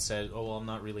person that said, oh, well, I'm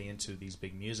not really into these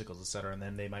big musicals, etc. And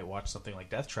then they might watch something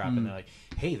like Death Trap and they're like,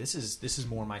 hey, this is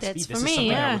more my speed. This is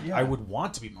something I would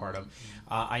want to be part of.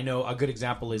 I know a good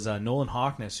example is Nolan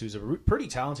Hockness, who's a pretty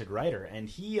talented writer, and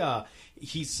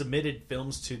he submitted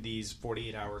films to these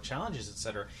 48-hour challenges,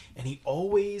 etc. And he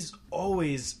always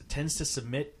tends to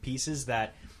submit pieces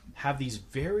that have these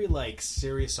very like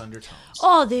serious undertones.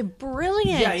 Oh, they're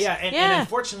brilliant. And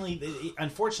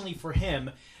unfortunately for him,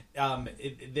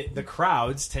 the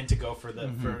crowds tend to go for the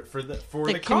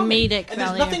comedic. And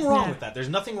there's nothing wrong with that. There's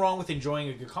nothing wrong with enjoying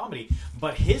a good comedy.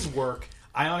 But his work,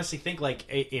 I honestly think, like,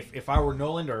 if I were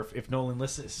Nolan, or if Nolan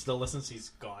still listens, he's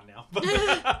gone now.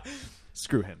 But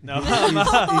screw him. No,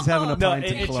 he's having a pint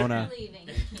in Kelowna.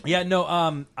 Yeah,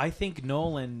 no. I think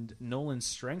Nolan's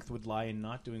strength would lie in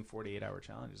not doing 48-hour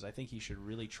challenges. I think he should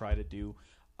really try to do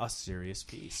a serious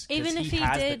piece. Even if he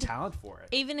has did the talent for it.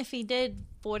 Even if he did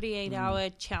 48-hour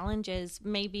challenges,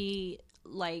 maybe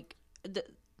like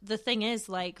the thing is,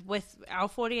 like, with our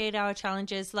 48-hour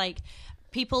challenges, like,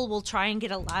 people will try and get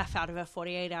a laugh out of a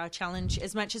 48-hour challenge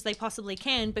as much as they possibly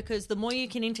can, because the more you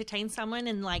can entertain someone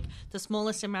in like the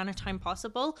smallest amount of time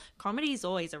possible, comedy is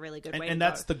always a really good way to go. And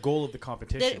that's the goal of the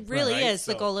competition. It really is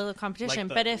the goal of the competition.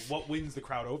 Like but if what wins the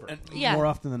crowd over? More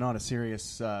often than not, a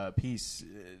serious piece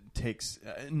takes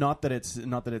not that it's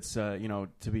you know,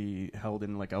 to be held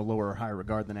in like a lower or higher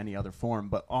regard than any other form,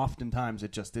 but oftentimes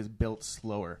it just is built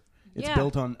slower. It's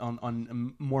built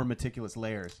on more meticulous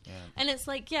layers. Yeah. And it's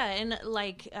like, and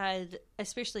like,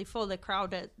 especially for the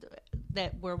crowd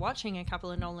that were watching a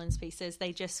couple of Nolan's pieces,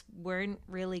 they just weren't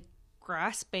really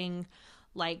grasping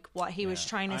like what he was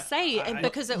trying to say,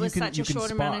 because it was such a short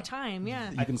amount of time.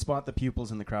 Yeah, you can spot the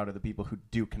pupils in the crowd of the people who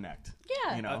do connect.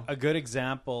 Yeah, you know, a good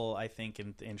example, I think,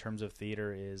 in terms of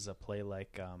theater is a play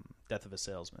like Death of a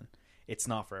Salesman. It's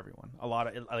not for everyone. A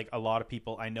lot of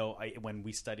people I know, when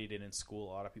we studied it in school,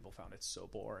 a lot of people found it so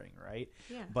boring, right?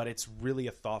 Yeah. But it's really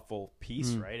a thoughtful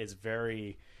piece, right? It's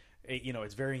very,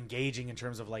 it's very engaging in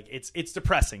terms of like it's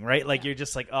depressing, right? Like you're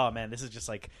just like, oh man, this is just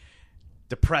like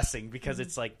depressing because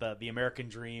it's like the American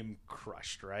dream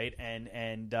crushed, right?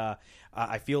 And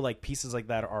I feel like pieces like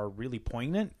that are really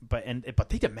poignant, but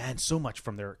they demand so much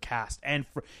from their cast and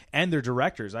their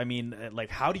directors. I mean,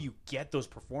 like, how do you get those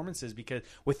performances? Because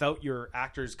without your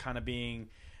actors kind of being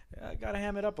gotta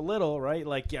ham it up a little, right?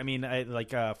 Like, I mean,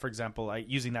 for example,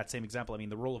 using that same example, I mean,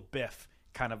 the role of Biff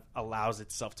kind of allows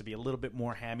itself to be a little bit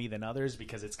more hammy than others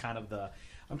because it's kind of the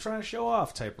I'm trying to show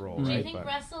off type role, Do right? you think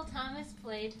Russell Thomas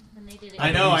played when they did it?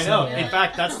 I know. Yeah. In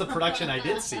fact, that's the production I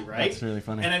did see, right? That's really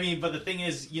funny. And I mean, but the thing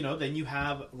is, then you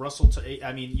have Russell.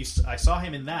 I saw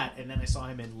him in that, and then I saw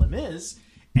him in Les Mis,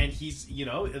 and he's,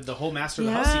 the whole Master of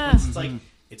the House sequence. It's like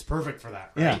it's perfect for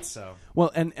that, right? Yeah. So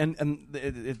and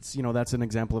it's that's an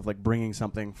example of like bringing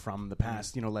something from the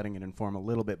past, letting it inform a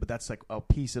little bit, but that's like a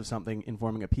piece of something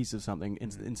informing a piece of something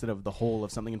instead of the whole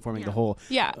of something informing the whole.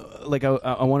 Yeah.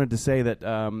 I wanted to say that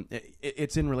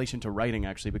it's in relation to writing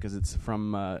actually because it's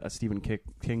from a Stephen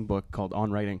King book called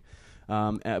On Writing.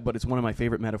 But it's one of my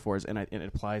favorite metaphors, and it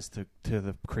applies to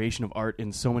the creation of art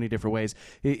in so many different ways.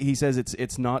 He says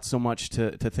it's not so much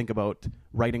to think about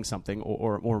writing something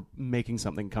or making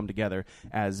something come together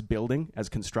as building, as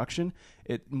construction.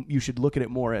 You should look at it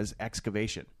more as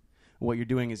excavation. What you're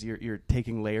doing is you're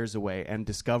taking layers away and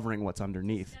discovering what's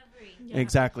underneath.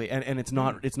 Exactly, and it's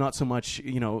not so much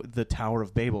the Tower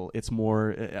of Babel. It's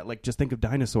more like just think of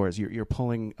dinosaurs. You're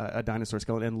pulling a dinosaur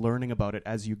skeleton and learning about it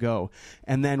as you go,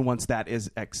 and then once that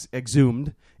is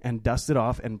exhumed and dusted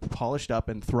off and polished up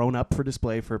and thrown up for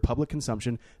display for public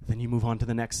consumption, then you move on to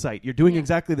the next site. You're doing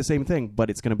exactly the same thing,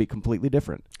 but it's going to be completely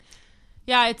different.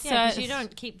 Yeah, it's because you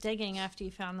don't keep digging after you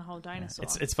found the whole dinosaur.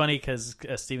 it's funny because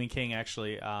Stephen King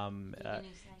actually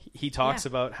he talks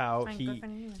about how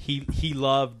he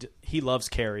loves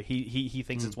Carrie. He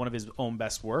thinks it's one of his own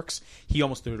best works. He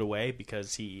almost threw it away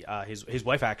because his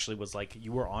wife actually was like,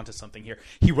 you were onto something here.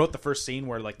 He wrote the first scene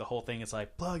where like the whole thing is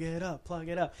like plug it up,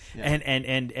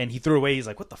 and he threw it away. He's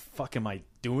like, what the fuck am I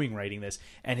doing writing this?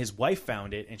 And his wife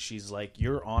found it and she's like,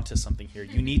 you're onto something here.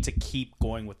 You need to keep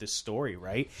going with this story,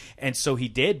 right? And so he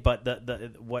did, but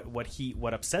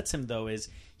what upsets him though is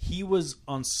he was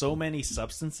on so many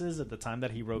substances at the time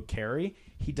that he wrote Carrie,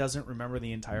 he doesn't remember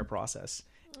the entire process.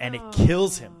 And it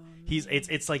kills him.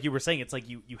 It's like you were saying, it's like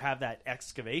you have that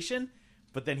excavation,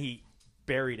 but then he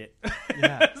buried it.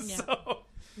 Yeah. So,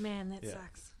 man, that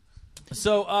sucks.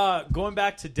 So going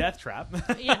back to Death Trap.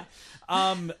 Yeah.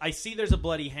 I see there's a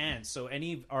bloody hand. So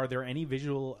are there any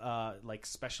visual like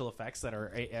special effects that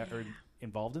are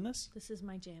involved in this? This is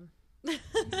my jam.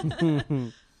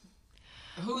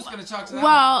 Who's going to talk to that?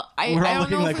 Well, We're all I don't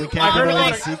looking know like if we can't give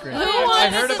away a secret. I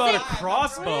heard about a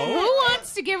crossbow. Who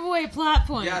wants to give away plot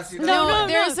points? Yeah, see, No,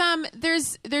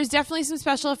 there's definitely some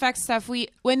special effects stuff.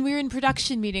 When we're in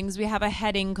production meetings, we have a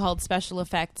heading called special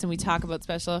effects, and we talk about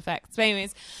special effects. But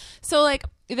anyways, so like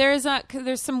there's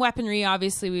some weaponry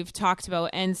obviously we've talked about,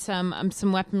 and some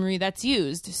weaponry that's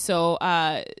used. So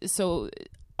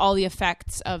all the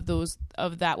effects of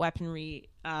that weaponry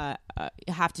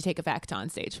have to take effect on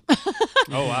stage.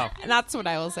 Oh wow! And that's what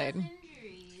I will say.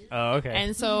 Oh, okay.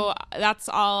 And so that's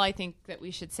all I think that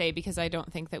we should say because I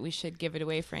don't think that we should give it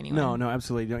away for anyone. No,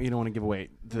 absolutely. You don't want to give away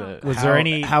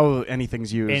how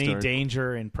anything's used. Any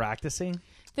danger in practicing?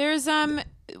 There's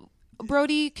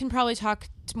Brody can probably talk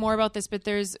more about this, but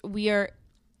we are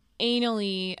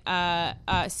anally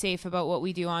safe about what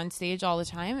we do on stage all the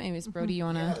time. Anyways, Brody, you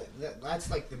wanna? Yeah, that's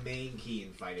like the main key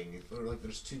in fighting. Or like,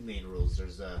 there's two main rules.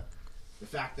 There's the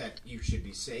fact that you should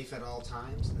be safe at all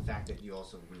times, and the fact that you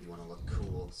also really want to look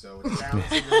cool. So it's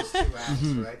balancing those two acts,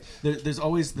 right? There's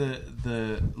always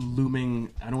the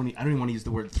looming. I don't even want to use the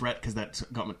word threat because that's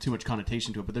got too much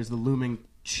connotation to it. But there's the looming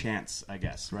chance, I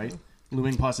guess, right?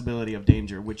 Looming possibility of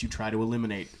danger, which you try to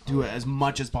eliminate, do as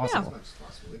much as possible. As much as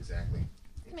possible, exactly.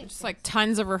 Just like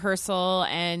tons of rehearsal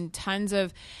and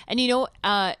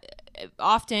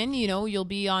often you'll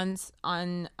be on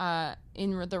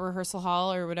in the rehearsal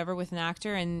hall or whatever with an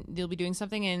actor, and they'll be doing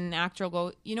something, and an actor will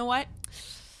go, you know what?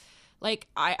 Like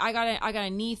I got a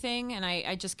knee thing, and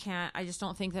I just can't. I just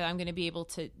don't think that I'm going to be able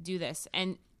to do this.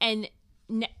 And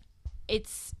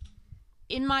it's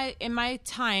in my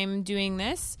time doing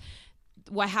this.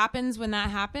 What happens when that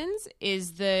happens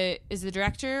is the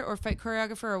director or fight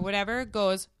choreographer or whatever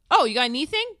goes, oh, you got a knee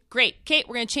thing? Great. Kate,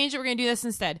 we're going to change it. We're going to do this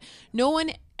instead. No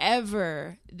one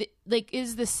ever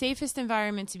is the safest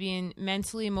environment to be in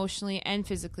mentally, emotionally, and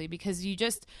physically, because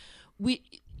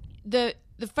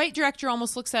the fight director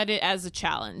almost looks at it as a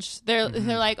challenge. They're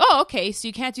like, oh, okay, so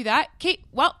you can't do that, Kate.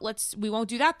 Well, we won't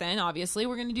do that then. Obviously,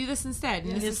 we're going to do this instead.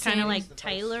 And just kind of like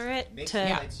tailor it Makes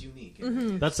to. it's unique.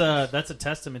 That's a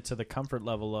testament to the comfort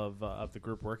level of the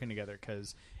group working together,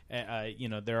 because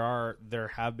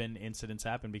there have been incidents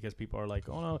happen because people are like,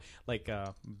 oh no, like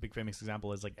big famous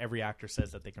example is like every actor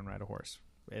says that they can ride a horse,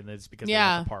 and it's because they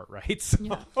want the part, right? So,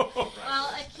 Well,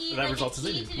 a key to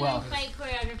doing fight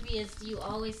choreography is you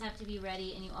always have to be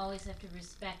ready, and you always have to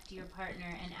respect your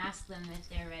partner and ask them if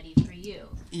they're ready for you.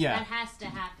 Yeah. That has to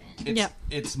happen.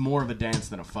 It's more of a dance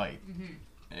than a fight. Mm-hmm.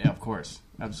 Yeah, of course,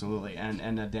 absolutely,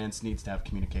 and a dance needs to have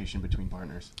communication between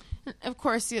partners. Of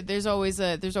course, yeah, there's always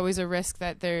a risk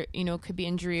that there could be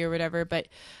injury or whatever, but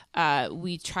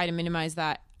we try to minimize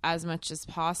that as much as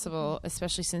possible,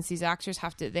 especially since these actors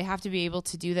have to be able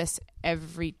to do this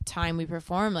every time we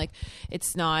perform. Like,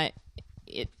 it's not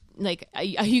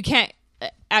you can't,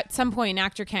 at some point, an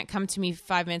actor can't come to me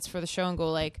 5 minutes before the show and go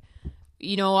like,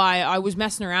 I was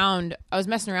messing around.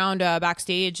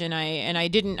 Backstage, and I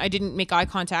didn't make eye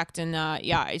contact, and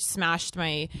I smashed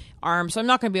my arm, so I'm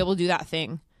not going to be able to do that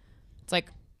thing. It's like,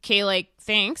 okay, like,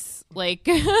 thanks, like.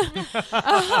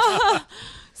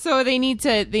 So they need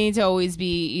to always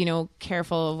be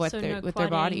careful of what with their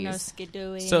bodies. No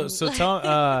skidooing. So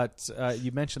tell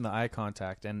you mentioned the eye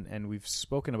contact, and we've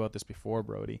spoken about this before,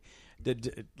 Brody.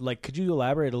 Could you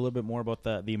elaborate a little bit more about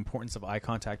the importance of eye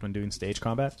contact when doing stage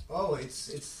combat? Oh,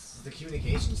 it's the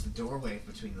communication, it's the doorway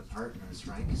between the partners,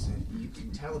 right? Because you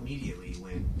can tell immediately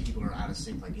when people are out of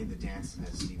sync, like in the dance,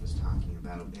 as Steve was talking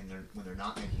about, and when they're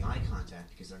not making eye contact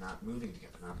because they're not moving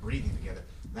together, not breathing together.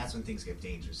 And that's when things get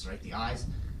dangerous, right? The eyes,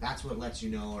 that's what lets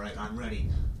you know, all right, I'm ready.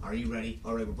 Are you ready?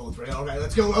 All right, we're both ready. All right,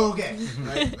 let's go. Oh, okay.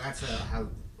 Right?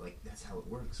 That's how it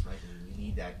works, right? And you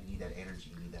need that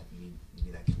energy. You need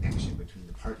that connection between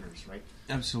the partners, right?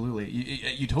 Absolutely,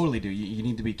 you totally do. You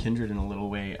need to be kindred in a little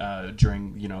way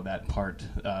during that part,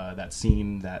 that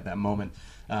scene, that moment,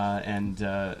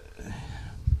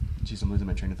 Jeez, I'm losing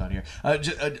my train of thought here.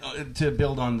 To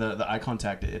build on the eye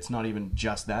contact, it's not even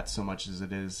just that so much as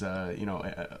it is,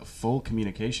 full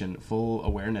communication, full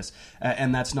awareness,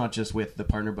 and that's not just with the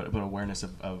partner, but awareness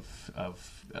of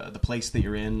the place that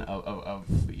you're in, of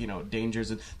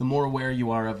dangers, and the more aware you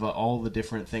are of all the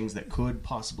different things that could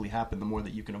possibly happen, the more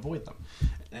that you can avoid them.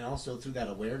 And also through that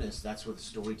awareness, that's where the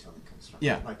storytelling comes from.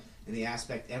 Yeah. Like in the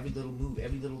aspect, every little move,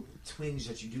 every little twinge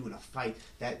that you do in a fight,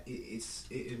 that it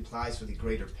implies for the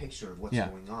greater picture of what's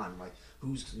going on. Like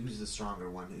who's the stronger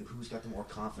one, who's got the more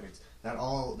confidence. That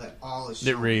all is shown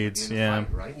it reads, in the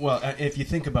fight, right? Well, if you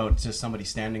think about just somebody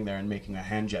standing there and making a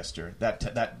hand gesture,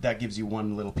 that gives you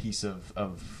one little piece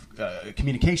of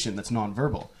communication that's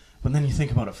nonverbal. But then you think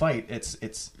about a fight,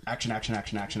 it's action, action,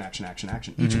 action, action, action, action,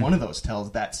 action. Each one of those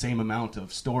tells that same amount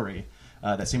of story,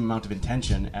 that same amount of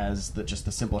intention as just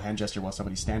the simple hand gesture while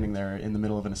somebody's standing there in the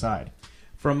middle of an aside.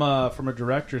 From a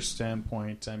director's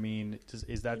standpoint, I mean,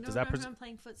 does that I'm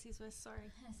playing footsies with? Sorry.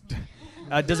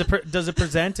 does it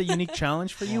present a unique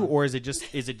challenge for you, or is it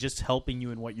just helping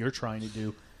you in what you're trying to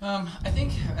do? I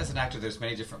think as an actor, there's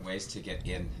many different ways to get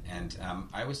in, and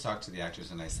I always talk to the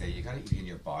actors and I say you got to be in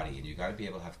your body, and you got to be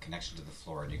able to have connection to the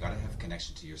floor, and you got to have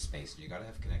connection to your space, and you got to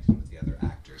have connection with the other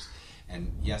actors.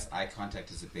 And yes, eye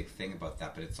contact is a big thing about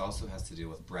that, but it also has to deal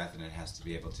with breath, and it has to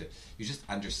be able to, you just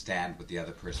understand what the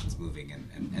other person's moving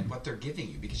and what they're giving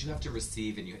you, because you have to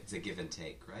receive, and it's a give and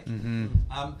take, right?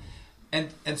 Mm-hmm.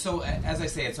 And so, as I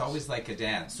say, it's always like a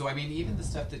dance. So I mean, even the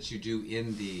stuff that you do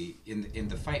in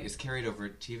the fight is carried over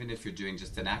to, even if you're doing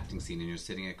just an acting scene and you're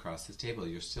sitting across the table,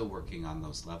 you're still working on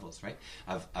those levels, right?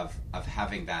 Of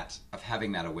having that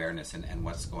awareness and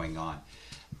what's going on.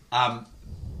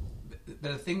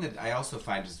 But a thing that I also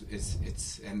find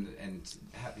is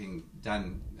having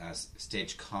done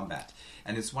stage combat,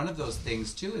 and it's one of those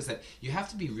things too, is that you have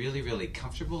to be really, really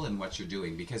comfortable in what you're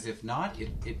doing, because if not,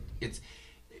 it's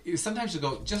sometimes you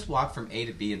go, just walk from A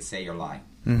to B and say your line.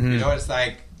 Mm-hmm. It's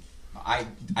like I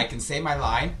can say my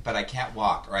line, but I can't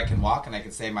walk, or I can walk and I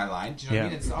can say my line. Do you know what I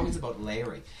mean? It's always about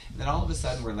layering. And then all of a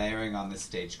sudden we're layering on this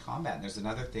stage combat, and there's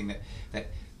another thing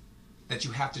that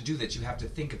you have to do, that you have to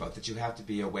think about, that you have to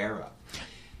be aware of.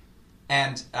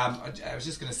 And I was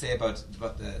just going to say about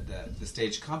the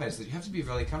stage combat is that you have to be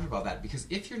really comfortable about that, because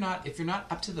if you're not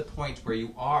up to the point where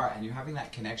you are and you're having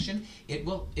that connection, it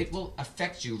will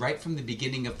affect you right from the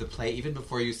beginning of the play, even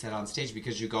before you set on stage,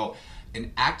 because you go,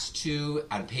 in Act 2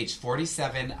 on page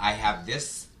 47, I have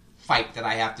this fight that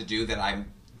I have to do that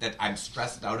I'm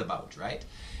stressed out about, right?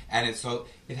 And so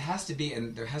it has to be,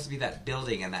 and there has to be that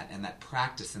building and that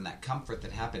practice and that comfort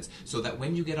that happens, so that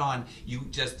when you get on, you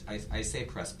just, I say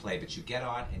press play, but you get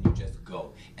on and you just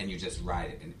go and you just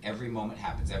ride it, and every moment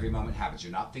happens.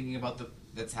 You're not thinking about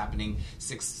that's happening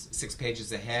six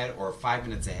pages ahead or 5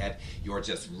 minutes ahead. You're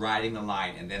just riding the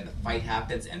line, and then the fight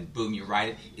happens, and boom, you ride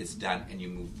it. It's done, and you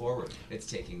move forward. It's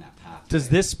taking that path. Does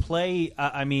this play?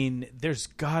 I mean, there's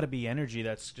got to be energy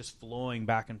that's just flowing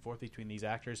back and forth between these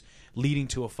actors, leading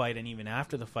to a fight, and even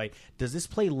after the fight. Does this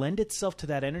play lend itself to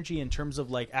that energy in terms of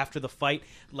like after the fight?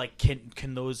 Like,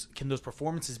 can those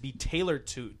performances be tailored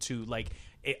to like?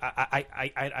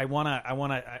 I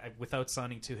wanna without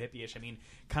sounding too hippie-ish, I mean,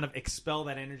 kind of expel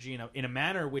that energy in a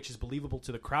manner which is believable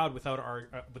to the crowd without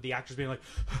with the actors being like,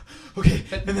 okay,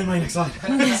 and then my next line.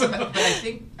 But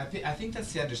I think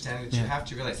that's the understanding that you have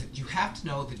to realize that you have to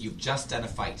know that you've just done a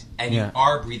fight and you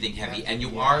are breathing heavy and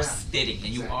you are spitting and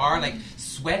you are like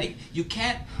sweating. You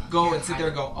can't go and sit there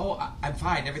and go, oh, I'm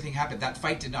fine, everything happened. That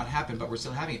fight did not happen, but we're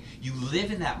still having it. You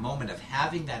live in that moment of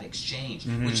having that exchange,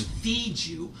 which feeds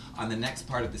you on the next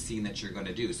part of the scene that you're going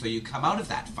to do. So you come out of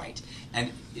that fight,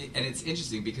 and it's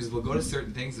interesting because we'll go to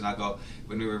certain things, and I'll go,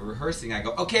 when we were rehearsing, I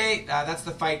go, okay, that's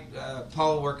the fight.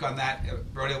 Paul will work on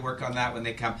that. Brody will work on that when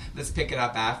they come. Let's pick it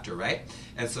up after, right?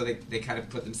 And so they kind of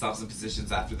put themselves in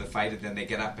positions after the fight, and then they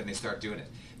get up and they start doing it.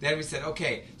 Then we said,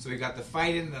 okay, so we got the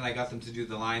fight in, and then I got them to do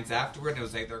the lines afterward, and it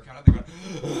was like they're going,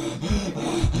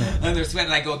 and they're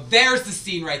sweating. And I go, there's the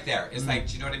scene right there. It's like,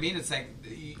 do you know what I mean? It's like,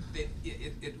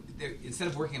 instead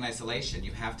of working in isolation,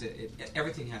 you have to.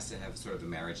 Everything has to have sort of a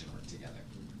marriage and work together.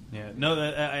 Yeah, no,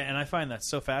 and I find that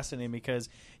so fascinating because,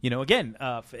 you know, again,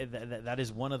 that is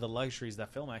one of the luxuries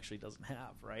that film actually doesn't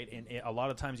have, right? And a lot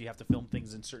of times you have to film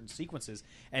things in certain sequences,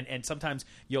 and sometimes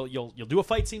you'll do a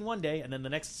fight scene one day, and then the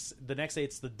next day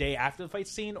it's the day after the fight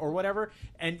scene or whatever,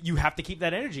 and you have to keep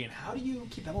that energy. And how do you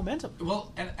keep that momentum?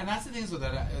 Well, and that's the thing is with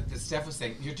that Steph was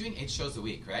saying, you're doing 8 shows a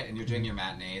week, right? And you're doing your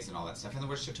matinees and all that stuff, and the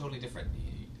works are totally different.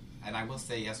 And I will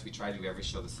say, yes, we try to do every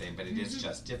show the same, but it is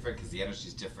just different because the energy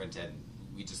is different, and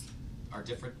we just are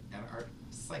different, and our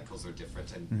cycles are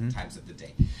different, and times of the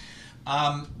day.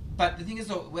 But the thing is,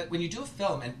 though, when you do a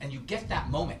film and you get that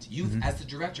moment, you've, as the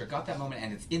director, got that moment,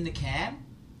 and it's in the can,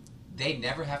 they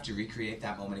never have to recreate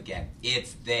that moment again.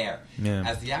 It's there. Yeah.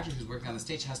 As the actor who's working on the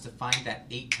stage has to find that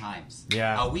 8 times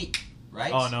a week,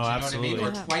 right? Oh, no, absolutely. What I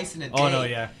mean? Or twice in a day. Oh, no,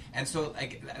 yeah. And so,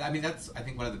 like, I mean, that's, I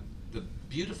think, one of the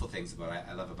beautiful things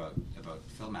I love about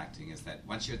film acting is that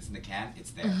once it's in the can,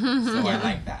 it's there. So I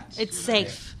like that. It's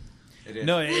safe. It is.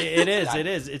 No, it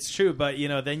is. It's true. But, you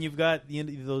know, then you've got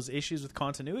those issues with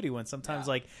continuity when sometimes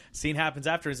like scene happens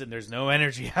afterwards and there's no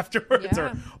energy afterwards,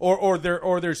 or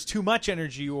there's too much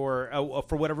energy, or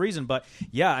for whatever reason. But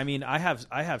yeah, I mean, I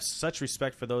have such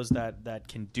respect for those that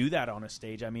can do that on a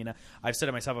stage. I mean, I've said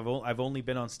it myself. I've only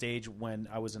been on stage when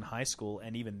I was in high school,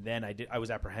 and even then I was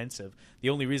apprehensive.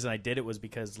 The only reason I did it was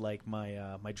because like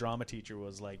my drama teacher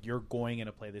was like, "You're going in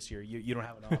a play this year. You don't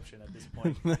have an option at this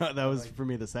point." That was for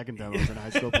me the second time I was in a high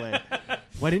school play.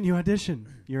 Why didn't you audition?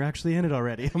 You're actually in it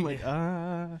already. I'm like,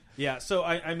 Yeah, so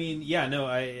I mean, yeah, no,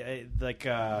 I like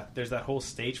there's that whole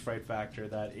stage fright factor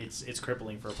that it's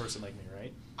crippling for a person like me,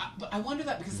 right? But I wonder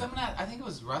that because someone, I think it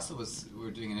was Russell, we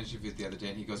were doing an interview the other day,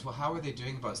 and he goes, well, how are they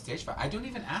doing about stage fright? I don't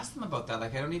even ask them about that.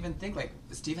 Like, I don't even think, like,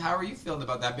 Steve, how are you feeling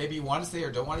about that? Maybe you want to say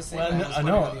or don't want to say. Well, but I was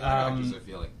wondering how the other actors are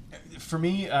feeling. For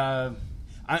me,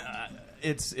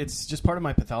 it's just part of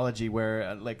my pathology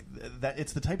where like that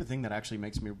it's the type of thing that actually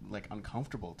makes me like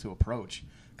uncomfortable to approach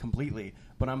completely.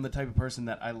 But I'm the type of person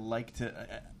that I like to.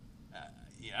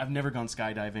 I've never gone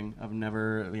skydiving. I've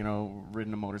never,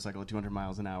 ridden a motorcycle at 200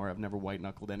 miles an hour. I've never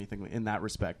white-knuckled anything in that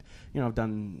respect. I've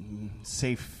done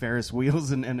safe Ferris wheels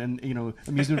and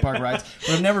amusement park rides,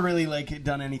 but I've never really like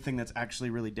done anything that's actually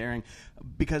really daring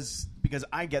because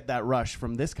I get that rush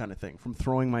from this kind of thing, from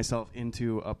throwing myself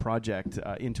into a project,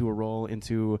 into a role,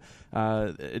 into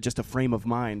just a frame of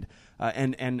mind.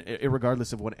 And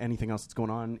irregardless of what anything else that's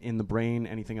going on in the brain,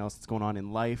 anything else that's going on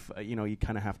in life, you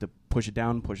kind of have to push it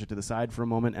down, push it to the side for a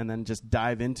moment, and then just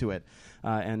dive into it.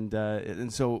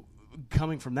 And so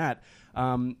coming from that,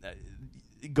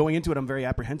 going into it, I'm very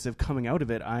apprehensive. Coming out of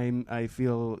it, I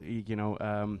feel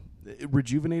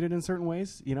rejuvenated in certain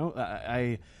ways.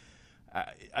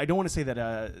 I don't want to say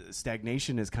that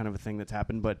stagnation is kind of a thing that's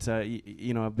happened, but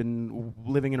I've been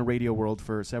living in a radio world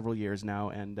for several years now,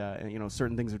 and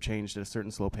certain things have changed at a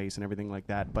certain slow pace and everything like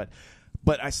that.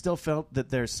 But I still felt that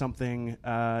there's something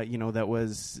that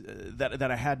was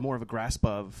that I had more of a grasp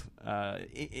of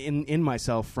in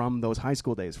myself from those high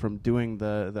school days, from doing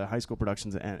the high school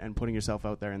productions and putting yourself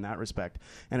out there in that respect.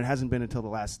 And it hasn't been until the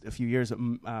last few years,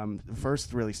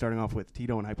 first really starting off with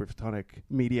Tito and Hyperphotonic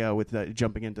Media, with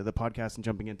jumping into the podcast and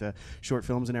jumping into short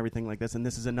films and everything like this. And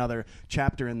this is another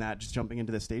chapter in that, just jumping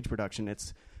into the stage production.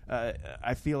 It's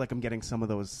I feel like I'm getting some of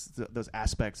those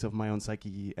aspects of my own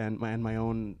psyche and my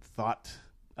own thought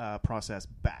process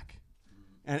back.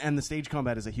 And the stage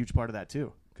combat is a huge part of that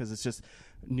too, because it's just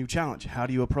a new challenge. How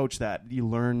do you approach that? You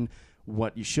learn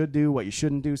what you should do, what you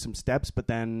shouldn't do, some steps, but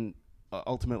then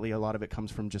ultimately a lot of it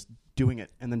comes from just doing it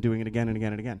and then doing it again and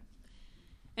again and again.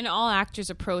 And all actors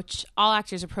approach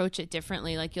it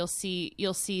differently. Like you'll see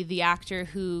the actor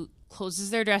who closes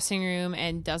their dressing room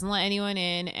and doesn't let anyone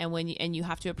in, and you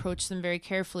have to approach them very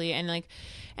carefully, and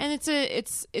it's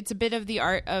a bit of the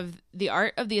art of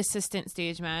the assistant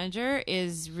stage manager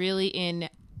is really in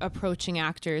approaching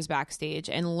actors backstage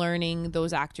and learning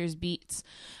those actors' beats,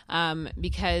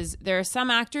 because there are some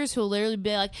actors who will literally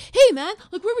be like, hey man,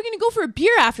 like where are we gonna go for a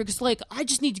beer after, because like I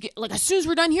just need to get, like as soon as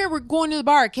we're done here we're going to the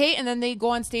bar, okay? And then they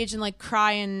go on stage and like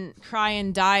cry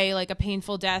and die like a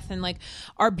painful death, and like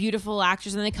are beautiful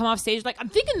actors, and then they come off stage like I'm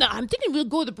thinking we'll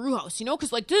go to the brew house, you know,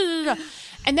 because like da, da, da.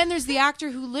 And then there's the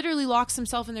actor who literally locks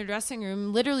himself in their dressing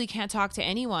room, literally can't talk to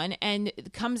anyone, and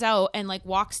comes out and like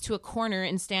walks to a corner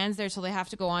and stands there till they have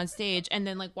to go on stage, and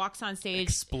then like walks on stage,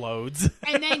 explodes,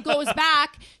 and then goes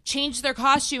back, changes their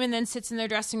costume, and then sits in their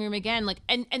dressing room again. Like,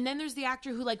 and then there's the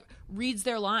actor who like reads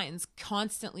their lines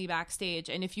constantly backstage,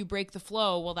 and if you break the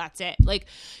flow, well, that's it. Like,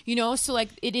 you know, so like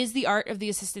it is the art of the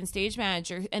assistant stage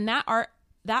manager, and that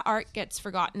art gets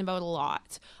forgotten about a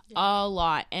lot.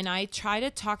 And I try to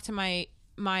talk to my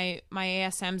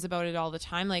ASMs about it all the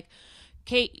time. Like,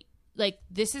 Kate, like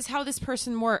this is how this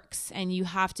person works, and you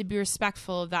have to be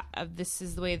respectful of that. Of this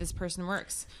is the way this person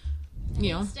works.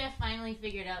 You know, Steph finally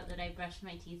figured out that I brush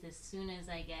my teeth as soon as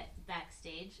I get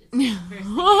backstage. It's the first thing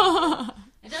I do.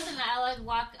 It doesn't matter. I'll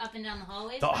walk up and down the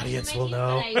hallways. The audience will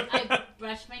know. But I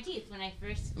brush my teeth when I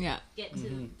first get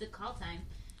to the call time.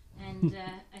 And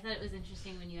I thought it was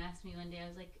interesting when you asked me one day. I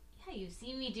was like, "Yeah, you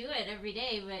see me do it every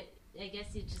day, but I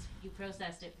guess you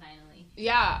processed it finally."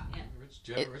 Yeah. Rich,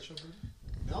 do you have a ritual?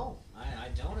 No, I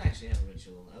don't actually have a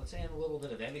ritual. I would say I have a little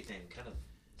bit of everything, kind of.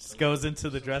 Just goes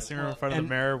into the dressing room in front of the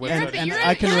mirror with I can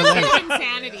you're relate. a bit of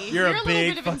insanity. You're a little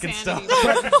big bit of fucking insanity.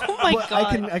 Oh my Well,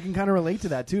 god! I can kind of relate to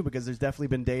that too, because there's definitely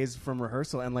been days from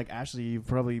rehearsal, and like Ashley, you've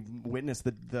probably witnessed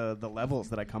the levels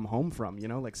that I come home from. You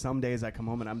know, like some days I come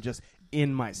home and I'm just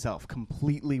in myself,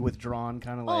 completely withdrawn,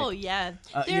 kind of like. Oh yeah, you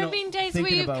there know, have been days where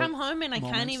thinking you've about come home and I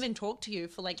can't moments. even talk to you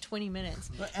for like 20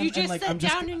 minutes. And- You just like, sit I'm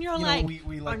just, down and you're you know, like,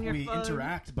 we on your phone,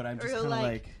 interact, but I'm just or kind of like-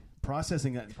 like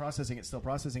processing it, still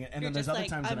processing it, and You're then there's just other like,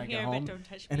 times I'm when I here, get but home, don't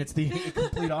touch and me. it's the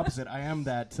complete opposite. I am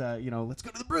that let's go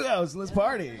to the brew house and let's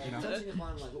party. You know, Touching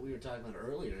upon like what we were talking about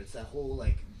earlier, it's that whole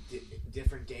like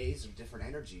different days or different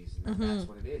energies, and that's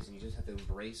what it is. And you just have to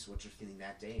embrace what you're feeling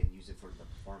that day and use it for the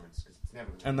performance, because it's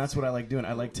never. and that's what I like doing.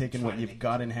 I like taking what you've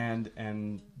got in hand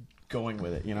and going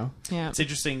with it. You know. Yeah. It's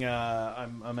interesting.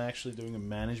 I'm actually doing a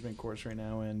management course right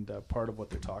now, and part of what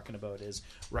they're talking about is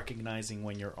recognizing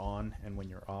when you're on and when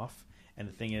you're off. And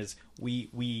the thing is,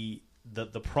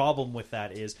 the problem with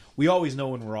that is we always know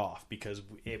when we're off because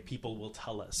people will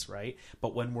tell us, right?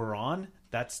 But when we're on,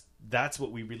 that's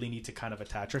what we really need to kind of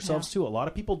attach ourselves to. A lot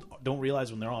of people don't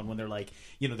realize when they're on, when they're like,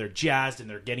 you know, they're jazzed and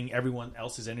they're getting everyone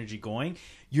else's energy going.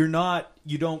 You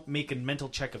don't make a mental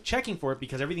check of checking for it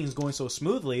because everything's going so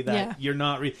smoothly that you're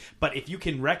not. But if you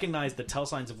can recognize the tell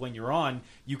signs of when you're on,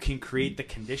 you can create the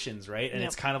conditions, right? And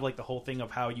it's kind of like the whole thing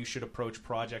of how you should approach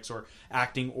projects or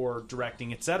acting or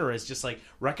directing, etc. It's just like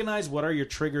recognize what are your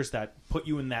triggers that put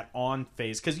you in that on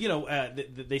phase. Because you know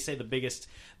they say the biggest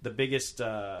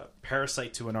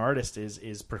parasite to an artist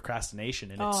is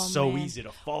procrastination, and it's so easy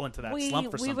to fall into that slump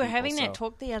for some we people. were having so. that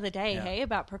talk the other day, hey,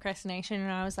 about procrastination,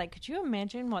 and I was like, could you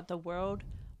imagine what the world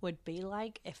would be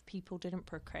like if people didn't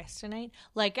procrastinate?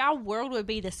 Like, our world would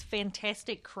be this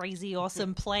fantastic, crazy,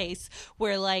 awesome place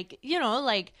where, like, you know,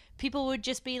 like people would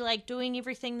just be like doing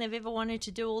everything they've ever wanted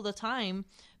to do all the time,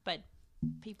 but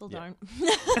people don't.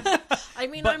 I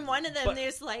mean, I'm one of them. but-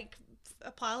 There's like a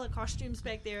pile of costumes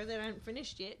back there that aren't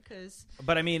finished yet because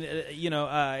But I mean, you know,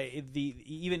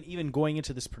 even going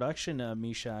into this production,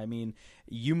 Misha. I mean,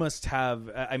 you must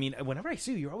have. I mean, whenever I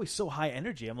see you, you're always so high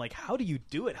energy. I'm like, how do you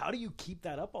do it? How do you keep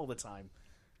that up all the time?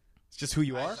 It's just who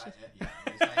you are.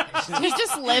 He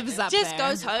just lives up just there.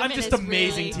 goes home. I'm and just it's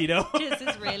amazing, really, Tito. Just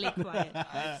is really quiet.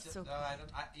 So No, I don't.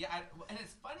 And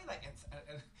it's funny, like,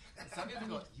 some people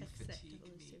go, "You fatigue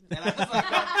me," and I was like,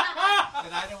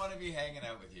 "Then I don't want to be hanging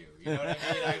out with you." You know what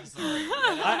I mean? I'm sorry.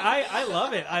 I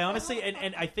love it. I honestly,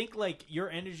 and I think like your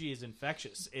energy is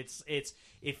infectious. It's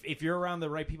if you're around the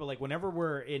right people, like whenever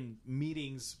we're in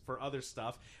meetings for other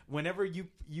stuff, whenever you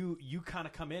kind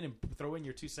of come in and throw in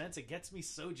your 2 cents, it gets me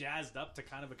so jazzed up to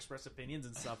kind of express opinions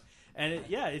and stuff. And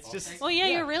it's just Well, yeah,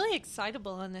 you're really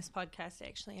excitable on this podcast.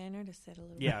 Actually, I noticed that a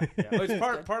little bit. yeah. Well, it's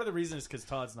part of the reason is because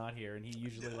Todd's not here, and he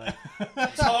usually like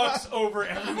talks over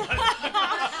everyone.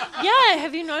 Yeah,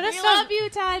 have you noticed? We love you,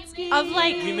 Tatsky. Of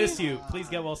like, We miss you. Please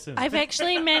get well soon. I've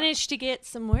actually managed to get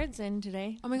some words in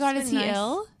today. Oh my God, It's is been he nice.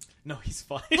 ill? No, he's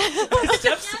fine.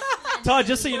 Todd,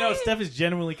 just so you know, Steph is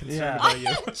genuinely concerned about you.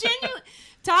 Genuinely.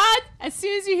 Todd, as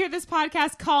soon as you hear this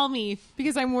podcast, call me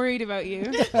because I'm worried about you.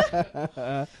 This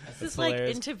is like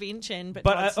hilarious. intervention, but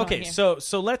But Todd's not okay, here.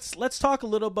 so let's talk a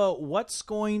little about what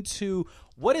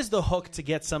is the hook to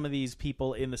get some of these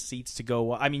people in the seats to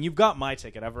go. I mean, you've got my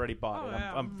ticket. I've already bought it.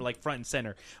 I'm like front and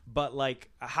center. But like,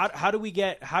 how do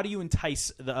you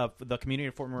entice the community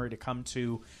of Fort McMurray to come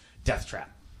to Death Trap?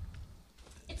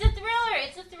 It's a thriller.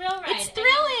 It's a thrill ride. It's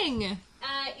thrilling.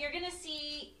 You're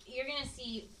gonna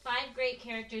see 5 great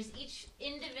characters. Each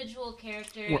individual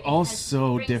character. We're all has-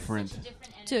 so brings different. Such a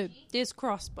different Dude, energy. there's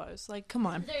crossbows. Like, come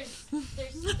on. There's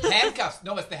Handcuffs.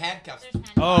 No, it's the handcuffs.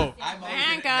 Oh. I'm always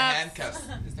Handcuffs. in the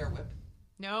handcuffs. Is there a whip?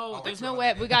 No, Oh, there's throw no it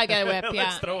whip. in. We gotta get a whip. Yeah.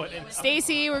 Let's throw it in.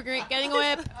 Stacy, we're getting a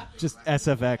whip. Just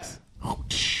SFX.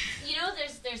 You know,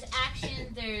 there's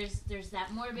action. There's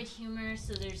that morbid humor.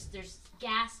 So there's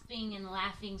gasping and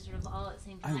laughing, sort of all at the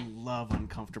same I time. love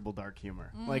uncomfortable dark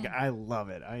humor. Like, I love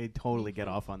it. I totally get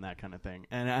off on that kind of thing,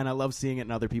 and I love seeing it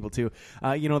in other people too.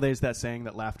 There's that saying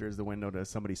that laughter is the window to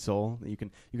somebody's soul. You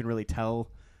can really tell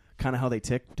kind of how they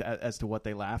tick as to what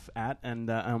they laugh at, and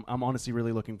I'm honestly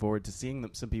really looking forward to seeing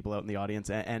some people out in the audience,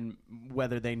 and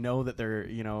whether they know that they're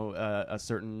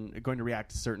going to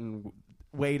react a certain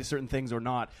way to certain things or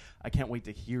not. I can't wait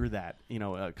to hear that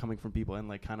coming from people and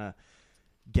like kind of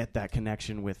get that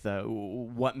connection with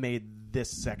what made this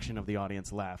section of the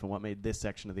audience laugh and what made this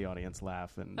section of the audience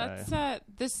laugh. And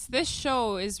That's this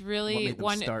show is What really made them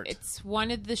one. start? It's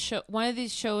one of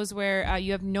these shows where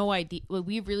you have no idea. Well,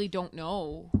 we really don't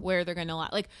know where they're gonna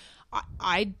laugh. Like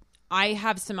I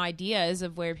have some ideas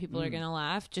of where people are gonna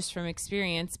laugh just from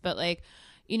experience, but like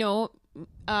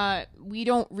we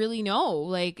don't really know,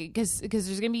 like, because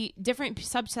there's gonna be different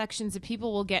subsections of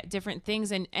people will get different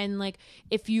things, and like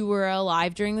if you were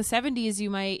alive during the 70s, you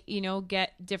might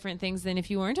get different things than if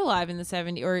you weren't alive in the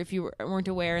 70s, or if you weren't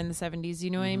aware in the 70s.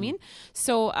 You know what I mean?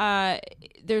 So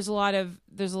there's a lot of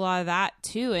that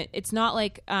too. It's not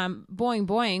like Boing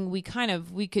Boing. We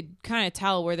could kind of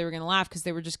tell where they were gonna laugh because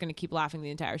they were just gonna keep laughing the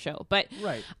entire show. But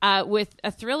with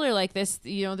a thriller like this,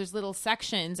 there's little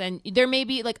sections, and there may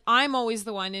be like I'm always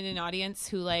the one in an audience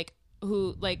who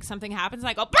something happens and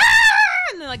I go "Bah!"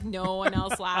 and then like no one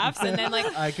else laughs, and then like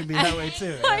I can be that way too.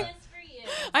 It's for you.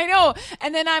 I know,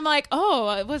 and then I'm like,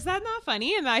 oh, was that not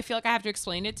funny? And then I feel like I have to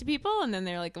explain it to people, and then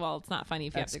they're like, well, it's not funny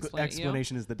if you have to explain it.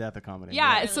 Explanation is the death of comedy.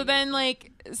 Yeah, so then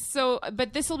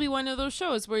but this will be one of those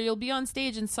shows where you'll be on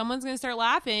stage and someone's going to start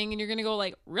laughing and you're going to go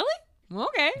like, really?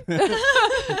 Okay.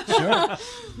 Sure.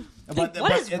 But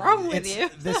What is wrong with you?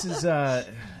 This is It's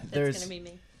there's gonna be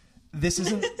me. this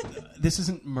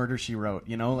isn't Murder She Wrote,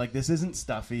 like this isn't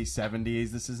stuffy 70s,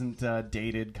 this isn't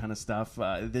dated kind of stuff.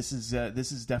 This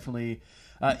is definitely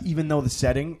even though the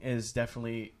setting is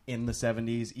definitely in the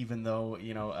 70s, even though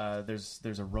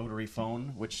there's a rotary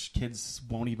phone, which kids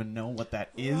won't even know what that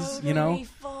is. Rotary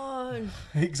phone.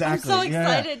 Exactly. I'm so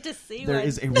yeah. excited to see There one.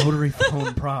 is a rotary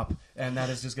phone prop, and that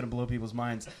is just going to blow people's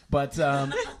minds. But We have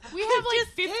like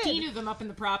 15 of them up in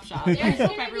the prop shop. There's I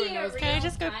hope gonna everyone be a knows. real Can I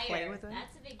just go fire. play with it?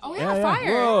 That's a big deal. Oh Yeah, yeah, yeah.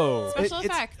 fire! Whoa. Special It's-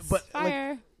 effects, but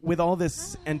fire. with all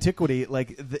this antiquity,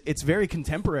 it's very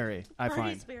contemporary. I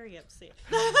Party's find. very upset.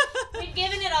 We've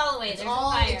given it all away. There's a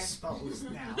All fire.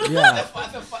 exposed now. Yeah.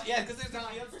 Yeah, because there's no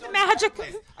Magic.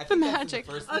 The magic.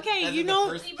 Okay,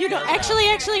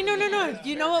 Actually, no.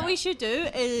 You know what we should do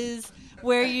is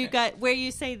where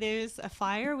you say there's a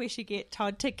fire, we should get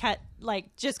Todd to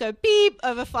just go beep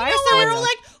over fire, so we're all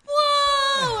like,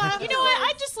 whoa! You know what?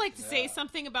 I'd just like to say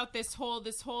something about this whole.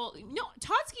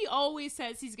 Totsky always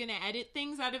says he's going to edit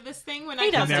things out of this thing when I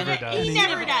come to never it. does. He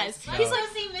never does. Let's go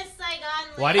see Miss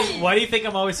Saigon. Why do you think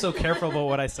I'm always so careful about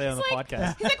what I say on the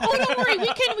podcast? He's like, oh, don't worry,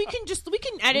 we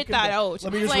can edit that out.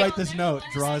 Let me just Like, write this note.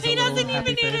 Draws He a little doesn't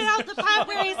happy even edit face. out the part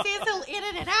where he says he'll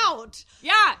edit it out.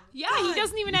 Yeah, he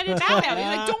doesn't even edit that out. He's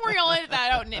like, don't worry, I'll edit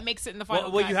that out, and it makes it in the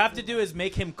final. What cut. you have to do is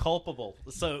make him culpable.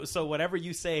 So whatever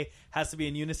you say has to be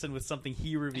in unison with something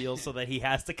he reveals, so that he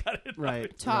has to cut it. Right.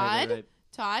 out. Todd, right.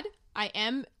 Todd, I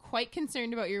am quite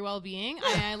concerned about your well-being.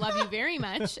 I love you very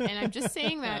much, and I'm just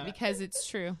saying that because it's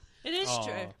true. It is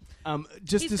true.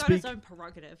 Just He's to got speak, his own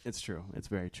prerogative. it's true. It's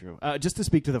very true. Just to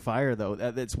speak to the fire, though,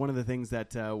 it's one of the things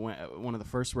that one of the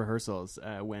first rehearsals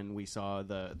when we saw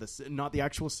not the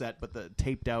actual set, but the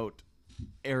taped out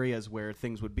areas where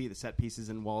things would be, the set pieces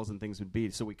and walls and things would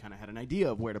be. So we kind of had an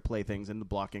idea of where to play things and the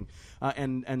blocking.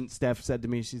 And Steph said to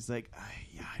me, she's like,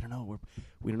 I don't know.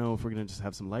 We don't know if we're going to just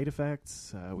have some light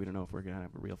effects. We don't know if we're going to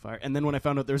have a real fire. And then when I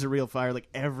found out there's a real fire, like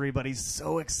everybody's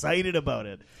so excited about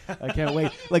it. I can't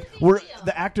wait. Like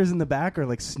the actors in the back are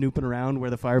like snooping around where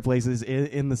the fireplace is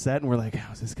in the set, and we're like,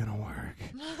 how's this going to work?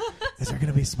 Is there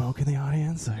going to be smoke in the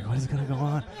audience? Like, what is going to go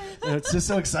on? And it's just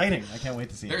so exciting. I can't wait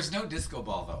to see it. There's no disco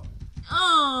ball though.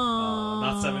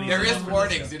 Not 70s. There is enough for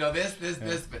warnings, disco. you know, this,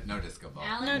 but no disco ball.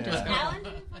 Alan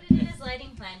didn't put it in his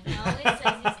lighting plan. He always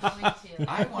says he's going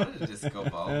to. I wanted a disco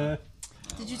ball.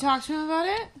 Did you talk to him about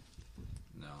it?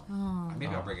 No. Maybe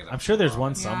I'll bring it up. I'm sure there's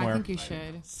one Yeah, somewhere. I think you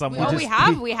should. Somewhere.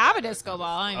 Well, we have a disco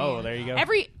ball. I mean, Oh, there you go.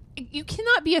 You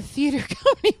cannot be a theater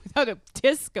company without a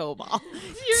disco ball.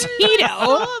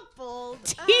 Tito.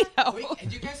 Tito.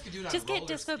 And you guys could do it on Just get roller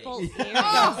disco skates. balls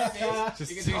here.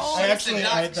 You can do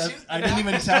I didn't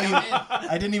even tell you.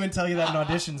 I didn't even tell you that in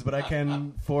auditions, but I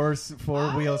can four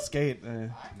wheel skate.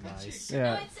 Nice. No,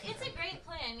 Yeah. it's a great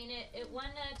play. I mean, it won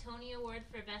a Tony Award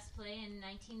for Best Play in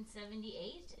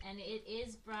 1978, and it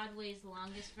is Broadway's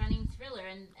longest running thriller,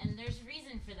 and there's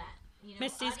reason for that. You know,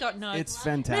 Misty's got notes. It's love it.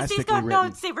 fantastically Misty's got written.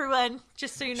 notes, everyone.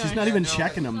 Just so you know. She's not even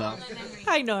checking them It's though. all in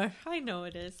my memory. I know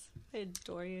it is. I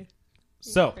adore you.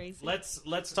 So Crazy.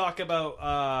 let's talk about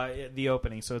the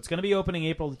opening. So it's going to be opening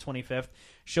April the 25th.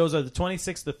 Shows are the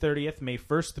 26th, the 30th, May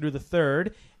 1st through the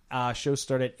 3rd. Shows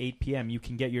start at 8 p.m. You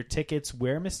can get your tickets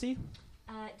where, Misty?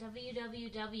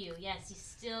 www. Yes, you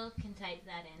still can type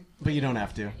that in. But you don't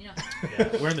have to. You know,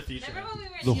 Yeah, we're in the future. remember when we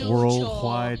were The in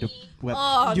worldwide Joel? web.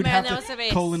 Oh, You'd man, have that to was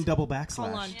a colon double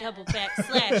backslash. Colon double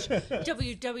backslash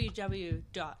www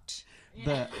dot.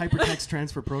 The hypertext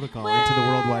transfer protocol into the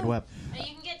World Wide Web. You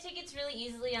can get tickets really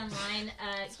easily online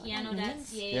at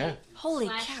Keanu.ca Yeah. Holy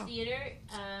cow. /theater.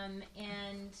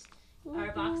 And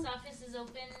our box office is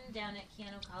open down at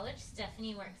Keanu College.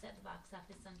 Stephanie works at the box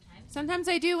office sometimes. Sometimes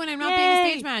I do when I'm not being Yay.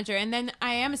 a stage manager, and then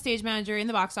I am a stage manager in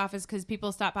the box office because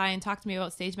people stop by and talk to me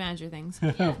about stage manager things.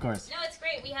 Of course. No, it's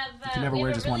great. We have can never we wear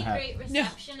have just a really one hat. great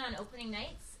reception on opening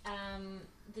nights.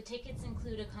 The tickets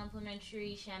include a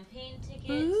complimentary champagne ticket,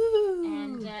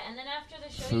 and then after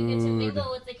the show, you get to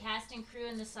mingle with the cast and crew,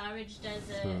 and the Sawridge does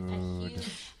a huge.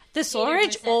 The Sawridge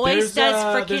reception. always There's does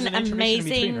an freaking intermission in amazing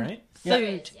between, right?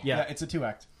 food. Yeah. It's a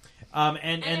 2-act. And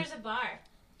And there's a bar.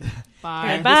 Bye.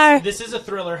 and Bye. this is a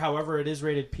thriller. However, it is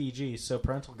rated PG, so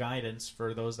parental guidance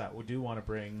for those that do want to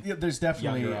bring. Yeah, there's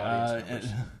definitely Younger audience members.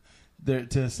 there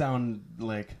to sound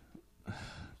like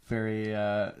very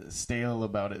stale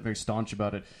about it, very staunch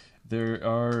about it. There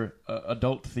are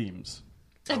adult themes.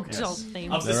 Adult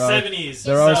themes. Of the There are- 70s.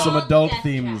 There are So- some adult Death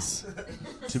themes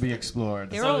to be explored.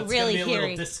 They're So all it's gonna really be a little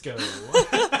hairy. disco.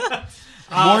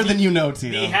 More than you know,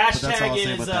 Tito. The but that's all I'll hashtag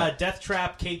say is about that. Death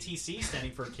Trap KTC,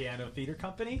 standing for Keanu Theater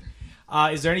Company.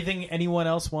 Is there anything anyone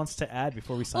else wants to add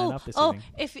before we sign up this evening?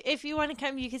 if you want to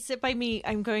come, you can sit by me.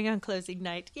 I'm going on closing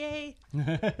night. Yay!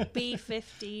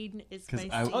 B15 is my Because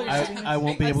seat. I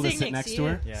won't be I'm able to sitting sit next next to to you.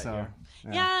 her. Yeah, So,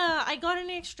 Yeah, I got an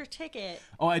extra ticket.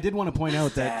 Oh, I did want to point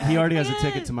out that he already has a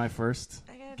ticket to my first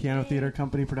I got a Keanu ticket. Theater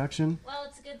Company production. Well,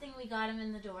 it's a good thing we got him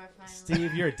in the door finally.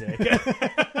 Steve, you're a dick.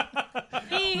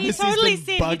 He Missy's totally been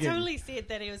said. bugging. He totally said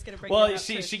that he was going to bring. it Well, up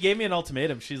she too. gave me an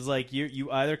ultimatum. She's like, you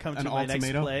either come to An my next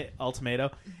ultimato? play,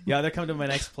 ultimato. You either come to my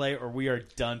next play, or we are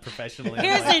done professionally.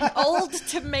 Here's I'm like, an old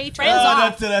tomato. Friends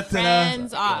off. da-da-da-da.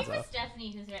 Friends I off. think it was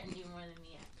Stephanie who threatened you more than me.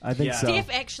 I think Yeah. so.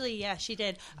 Steph actually, yeah, she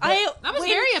did. I was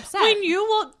very upset.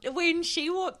 When she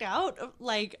walked out, of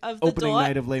the Opening door,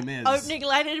 night of Les Mis. opening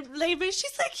night of Les Mis,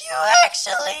 she's like, "You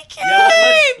actually came."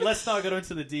 yeah, let's not go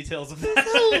into the details of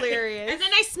that. Hilarious. And then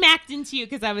I smacked into you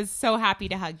because I was so happy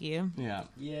to hug you. Yeah.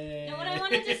 Yay. No, what I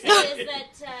wanted to say is that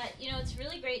it's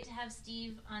really great to have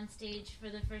Steve on stage for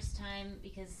the first time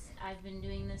because I've been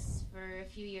doing this for a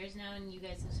few years now, and you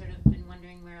guys have sort of been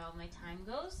wondering where all my time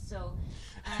goes. So,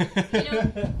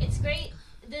 it's great.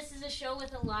 This is a show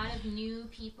with a lot of new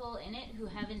people in it who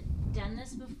haven't done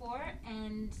this before,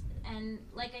 and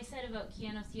like I said about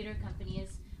Keanu Theater Company,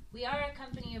 is we are a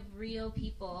company of real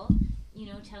people,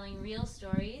 telling real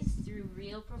stories through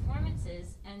real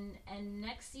performances. And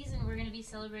next season we're going to be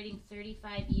celebrating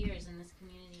 35 years in this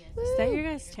community. Is that your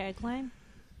guys' tagline?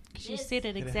 Because you Yes. said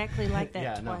it exactly like that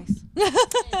Yeah, no.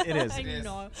 twice. It is. I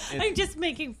know. I'm just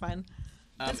making fun.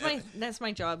 That's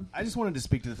my job. I just wanted to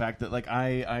speak to the fact that, like,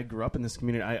 I grew up in this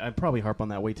community. I probably harp on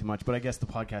that way too much, but I guess the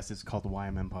podcast is called the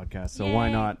YMM podcast, so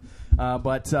why not?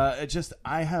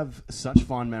 I have such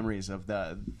fond memories of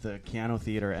the Keanu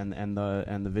Theater and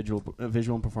the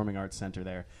Visual and Performing Arts Center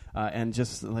there, and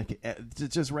just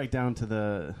right down to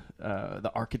the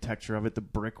architecture of it, the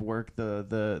brickwork,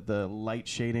 the light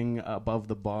shading above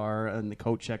the bar and the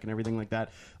coat check and everything like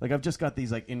that. Like, I've just got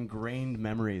these like ingrained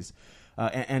memories.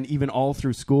 And even all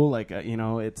through school, like,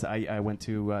 I went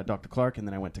to Dr. Clark, and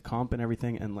then I went to Comp and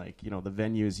everything, and, like, the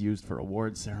venue is used for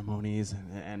award ceremonies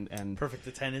and perfect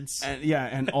attendance.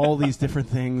 And all these different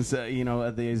things,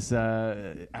 these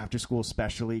after school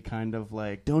specially kind of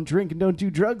like don't drink and don't do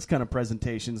drugs kind of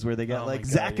presentations where they get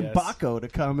Zach and Paco to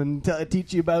come and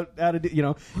teach you about how to do,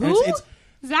 Who? It's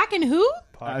Zach and who?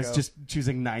 I was just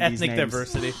choosing 90s Ethnic names.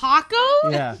 diversity. Paco?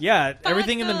 Yeah. Yeah,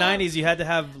 everything in the Paco. 90s, you had to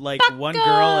have, like, Paco. one girl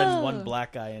and one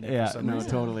black guy in it. Yeah, for some no,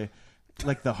 reason. totally.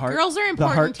 Like the heart. Girls are The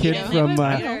heart important, kid Tito. They were from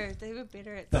better. They were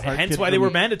better at the that. heart Hence kid why they from- were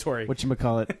mandatory.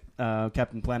 whatchamacallit,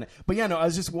 Captain Planet. But yeah, no, I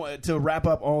was just to wrap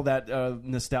up all that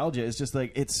nostalgia. It's just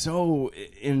like it's so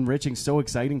enriching, so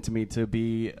exciting to me to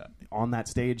be on that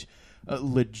stage.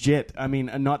 Legit. I mean,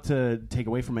 not to take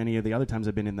away from any of the other times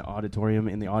I've been in the auditorium,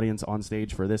 in the audience, on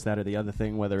stage for this, that, or the other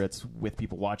thing, whether it's with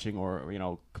people watching or,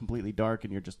 completely dark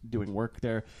and you're just doing work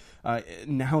there.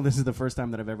 Now this is the first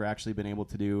time that I've ever actually been able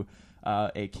to do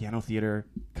a Keanu Theater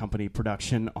Company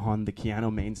production on the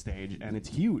Keanu main stage, and it's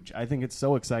huge. I think it's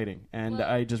so exciting, and Well-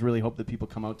 I just really hope that people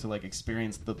come out to, like,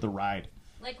 experience the ride.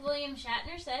 Like William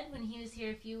Shatner said when he was here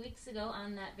a few weeks ago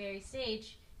on that very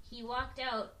stage, he walked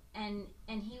out and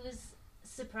he was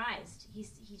surprised. He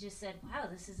just said, "Wow,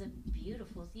 this is a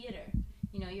beautiful theater.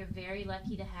 You're very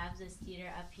lucky to have this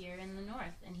theater up here in the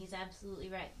north," and he's absolutely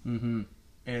right. Mm-hmm.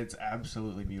 It's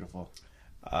absolutely beautiful.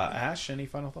 Ash, any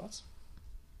final thoughts?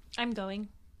 I'm going.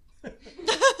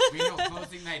 We know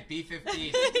closing night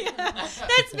B-15.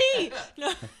 That's me. No,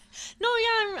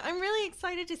 yeah, I'm really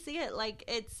excited to see it. Like,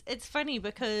 it's funny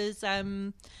because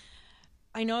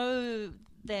I know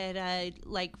that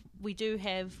like we do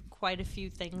have quite a few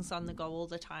things on the go all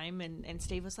the time, and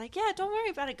Steve was like, "Yeah, don't worry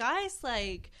about it, guys.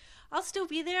 Like, I'll still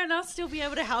be there and I'll still be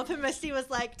able to help." And Misty was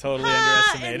like, Totally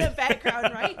 "Ha!" in underestimated. the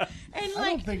background, right? And I like,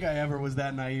 don't think I ever was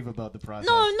that naive about the process.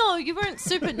 no, you weren't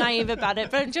super naive about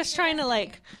it, but I'm just trying to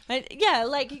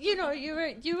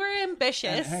you were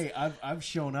ambitious. And, hey, I've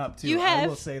shown up too. You I have.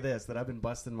 will say this: that I've been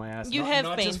busting my ass. You not, have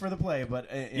not been. just for the play, but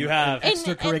You have. In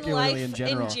extracurricularly life in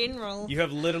general. You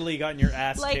have literally gotten your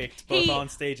ass Like, kicked both he- on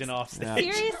stage and off stage.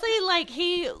 Yeah. Seriously,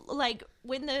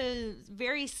 when the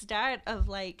very start of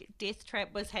Death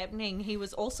Trap was happening, he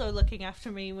was also looking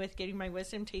after me with getting my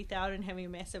wisdom teeth out and having a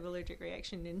massive allergic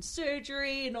reaction in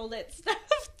surgery and all that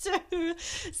stuff too.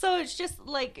 So it's just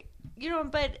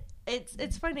but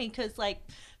it's funny because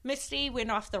Misty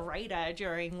went off the radar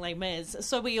during Les Mis,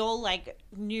 so we all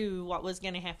knew what was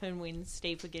going to happen when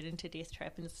Steve would get into Death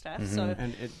Trap and stuff. So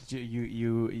And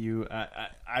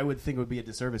I would think it would be a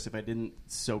disservice if I didn't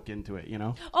soak into it.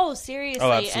 oh, seriously,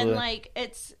 Oh, absolutely. and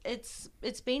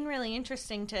it's been really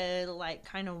interesting to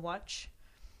kind of watch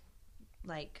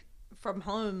from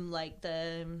home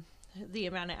the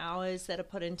amount of hours that are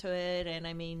put into it, and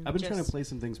I mean, I've been trying to play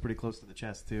some things pretty close to the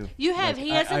chest too. You have.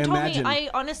 He hasn't I told imagine, me. I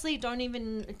honestly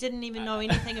didn't even know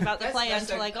anything about the play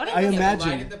until I got I into it. imagine-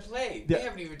 Line in the play. Yeah. They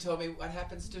haven't even told me what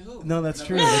happens to who. No, that's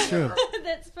true. That's true.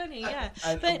 That's funny, yeah.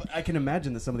 I, I can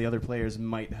imagine that some of the other players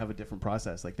might have a different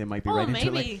process. Like they might be Oh, right into it.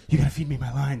 maybe. Like, you got to feed me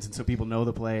my lines, and so people know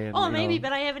the play. And, Oh, you maybe, know,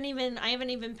 but I haven't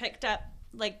even picked up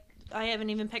I haven't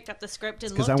even picked up the script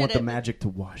and because looked I want at the it. magic to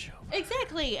wash over.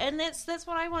 Exactly, and that's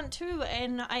what I want too.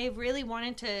 And I really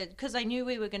wanted to, because I knew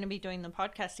we were going to be doing the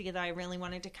podcast together. I really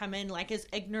wanted to come in as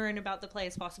ignorant about the play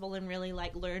as possible and really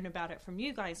learn about it from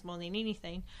you guys more than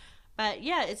anything. But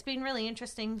yeah, it's been really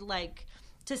interesting,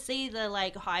 to see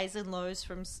the highs and lows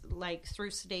from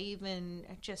through Steve and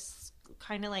just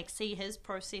kind of see his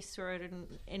process through it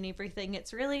and everything.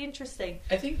 It's really interesting.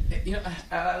 I think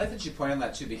I like that you point on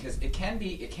that too, because it can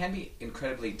be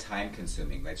incredibly time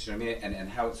consuming, you know what I mean, and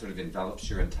how it sort of envelops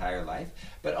your entire life.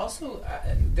 But also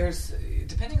there's,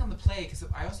 depending on the play, because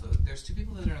there's two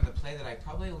people that are in the play that I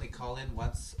probably only call in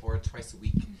once or twice a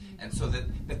week, and so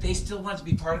that they still want to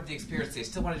be part of the experience. They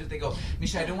still want to do. They go,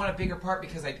 Misha, I don't want a bigger part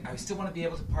because I still want to be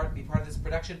able to be part of this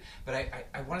production, but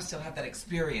I want to still have that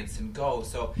experience and go.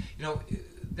 So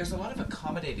there's a lot of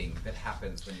accommodating that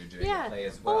happens when you're doing a play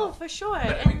as well. Oh, for sure.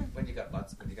 But I mean, when you got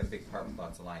a big part with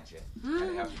lots of lines, you kind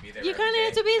of have to be there. You every kind of day.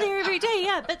 have to be there every day,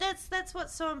 yeah. But that's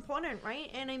what's so important, right?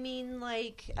 And I mean,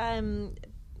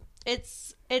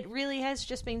 it really has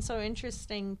just been so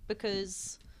interesting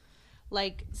because,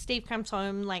 like Steve comes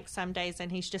home like some days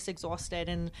and he's just exhausted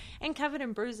and covered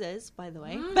in bruises, by the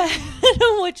way. But,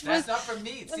 which was not from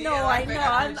me. See, no, I know.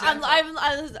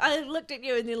 I looked at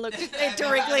you and then looked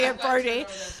directly at Brody.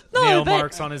 No, Nail but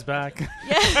marks on his back.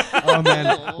 Oh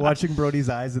man, watching Brody's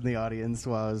eyes in the audience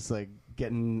while I was like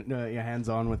getting your hands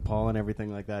on with Paul and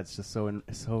everything like that. It's just so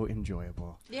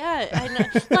enjoyable. yeah,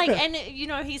 and like, and you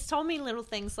know, he's told me little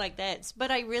things like that,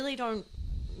 but I really don't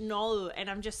know, and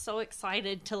I'm just so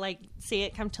excited to like see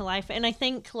it come to life. And I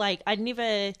think like I'd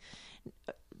never.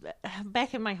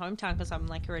 Back in my hometown, because I'm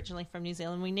like originally from New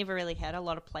Zealand, we never really had a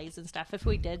lot of plays and stuff. If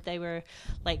we did, they were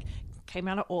like came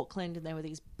out of Auckland and they were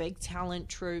these big talent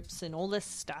troops and all this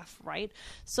stuff, right?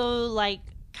 So like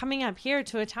coming up here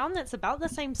to a town that's about the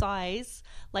same size,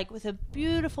 like with a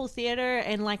beautiful theater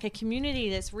and like a community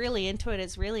that's really into it,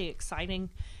 is really exciting.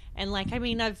 And like, I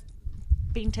mean, I've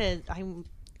been to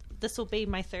this will be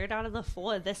my 3rd out of the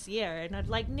 4 this year, and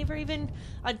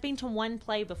I'd been to one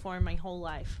play before in my whole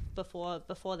life before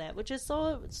that, which is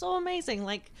so amazing.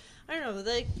 Like, I don't know,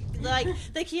 the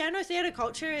Keanu theater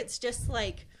culture, it's just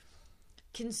like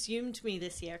consumed me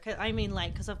this year.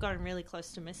 Because I've gotten really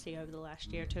close to Misty over the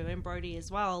last year too, and Brody as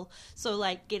well. So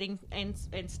like getting and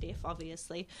Steph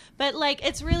obviously, but like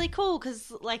it's really cool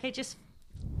because like I just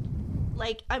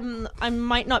like I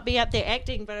might not be up there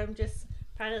acting, but I'm just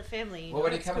part of the family. Well,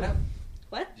 when are you coming up?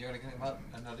 What? Do you want to come out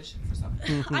and audition for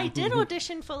something? I did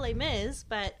audition for Les Mis,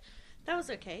 but that was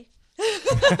okay.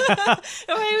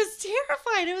 I was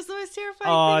terrified. It was the most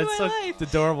terrifying thing in my life. It's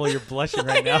adorable. You're blushing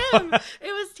right now. I am. It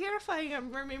was terrifying.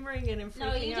 I'm remembering it and freaking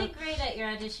No, you out. did great at your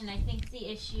audition. I think the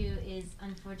issue is,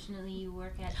 unfortunately, you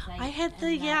work at Site. I had the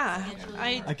and that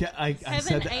scheduling- I 7,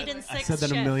 said 8, and 6 I said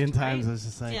that a million shift, times. right? I was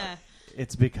just like, Yeah.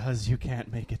 it's because you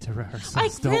can't make it to rehearsals. I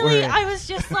Don't worry. I was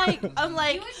just like, I'm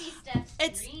like, you would be Steph's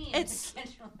it's- dream it's- to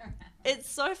schedule around. it's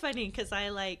so funny because I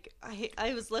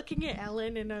was looking at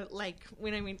Alan and like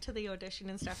when I went to the audition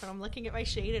and stuff, and I'm looking at my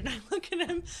sheet and I'm looking at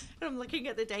him and I'm looking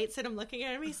at the dates and I'm looking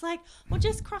at him. He's like, well,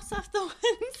 just cross off the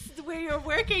ones where you're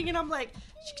working, and I'm like,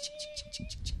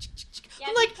 Yeah,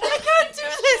 I'm like, because I can't it's do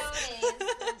this.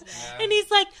 showdays. And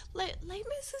he's like, Les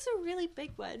Mis is a really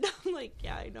big one. I'm like,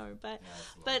 yeah, I know, but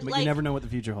But like, you never know what the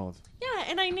future holds. yeah,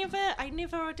 and I never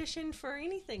auditioned for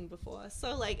anything before,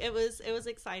 so like it was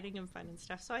exciting and fun and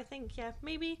stuff. So I think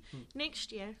maybe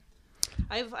next year.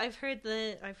 I've heard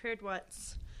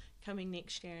what's coming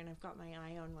next year, and I've got my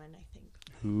eye on one. I think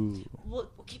Ooh. we'll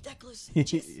keep that close to the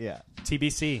chest. Yeah.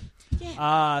 TBC.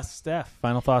 Yeah. Steph,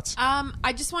 final thoughts.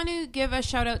 I just want to give a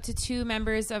shout out to 2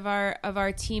 members of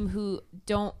our team who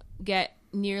don't get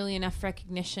nearly enough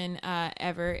recognition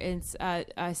ever. It's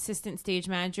assistant stage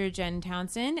manager Jen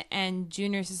Townsend and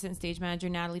junior assistant stage manager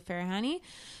Natalie Farahani.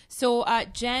 So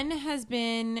Jen has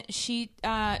been she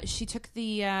took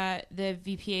the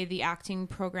VPA, the acting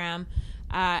program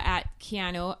at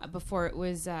Keanu before it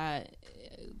was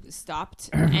stopped,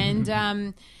 and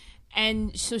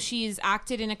so she's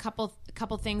acted in a couple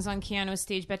things on Keanu's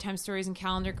stage, Bedtime Stories and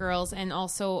Calendar Girls, and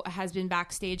also has been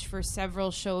backstage for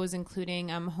several shows, including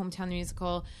Hometown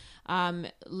Musical,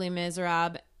 Les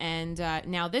Miserables, and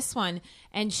now this one.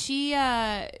 And she's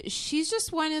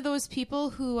just one of those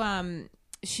people who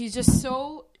she's just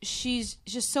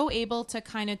so able to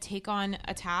kind of take on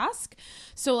a task.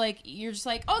 So like you're just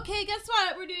like, okay, guess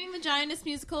what? We're doing the Giantess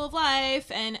Musical of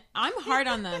Life, and I'm hard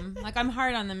on them. Like I'm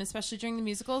hard on them, especially during the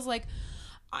musicals. Like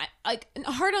I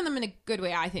hard on them in a good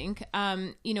way, I think.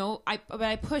 But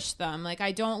I push them. Like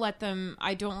I don't let them.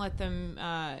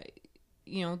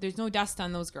 There's no dust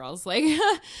on those girls, like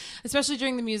especially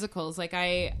during the musicals. Like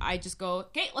I just go,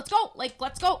 okay, let's go,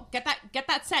 get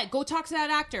that set, go talk to that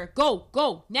actor,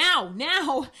 go now,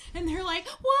 and they're like,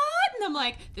 what? And I'm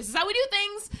like, this is how we do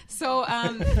things. So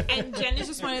and Jen is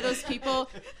just one of those people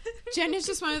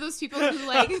who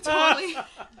like totally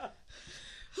Not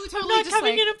just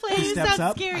coming like, in a play Steps sounds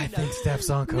up. scary. I think Steph's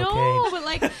on cocaine. no, but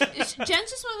like Jen's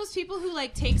just one of those people who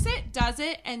like takes it, does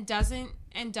it, and doesn't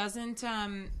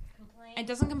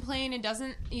complain and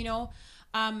doesn't,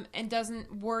 and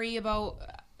doesn't worry about.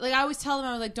 Like I always tell them,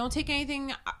 I was like, don't take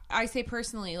anything I say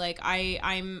personally. Like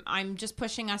I'm just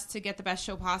pushing us to get the best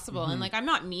show possible, and like I'm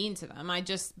not mean to them.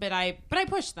 But I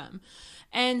push them,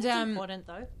 and It's important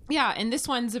though. yeah. And this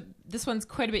one's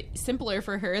quite a bit simpler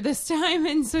for her this time,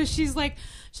 and so she's like,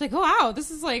 oh wow,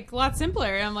 this is like a lot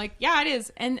simpler. And I'm like, yeah, it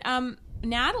is. And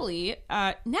Natalie's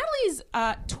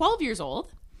 12 years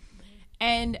old.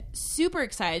 And super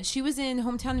excited. She was in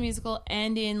Hometown the Musical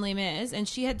and in Les Mis, and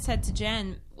she had said to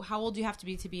Jen, how old do you have to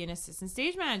be an assistant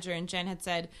stage manager? And Jen had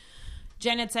said,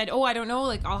 Jen had said, I don't know,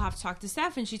 like, I'll have to talk to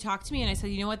Steph. And she talked to me, and I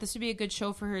said, you know what, this would be a good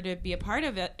show for her to be a part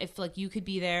of it if, like, you could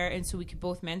be there, and so we could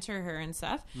both mentor her and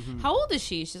stuff. How old is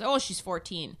she? She says, she's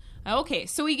 14. Okay,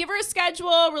 so we give her a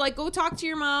schedule. We're like, go talk to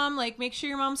your mom. Like, make sure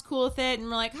your mom's cool with it. And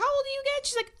we're like, how old do you get?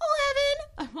 She's like,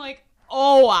 11. I'm like,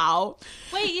 oh, wow.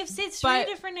 Wait, you've said three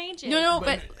different ages. No,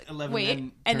 but 11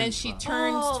 wait. And then she 12.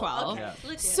 turns 12. Okay.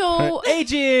 Look at So,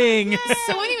 Aging.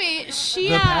 so anyway, she...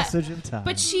 The passage of time.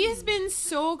 But she has been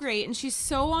so great, and she's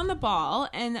so on the ball.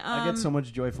 And I get so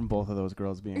much joy from both of those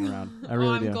girls being around. I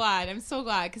really do. I'm glad. I'm so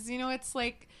glad because it's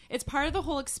like it's part of the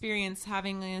whole experience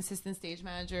having an assistant stage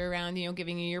manager around.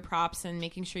 Giving you your props and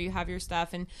making sure you have your stuff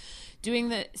and doing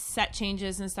the set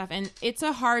changes and stuff. And it's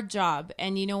a hard job.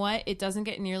 And you know what? It doesn't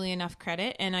get nearly enough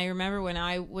credit. And I remember when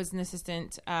I was an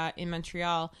assistant in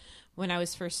Montreal when I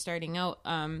was first starting out.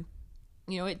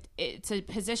 It's a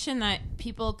position that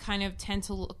people kind of tend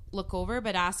to look over,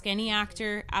 but ask any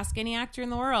actor in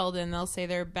the world, and they'll say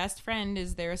their best friend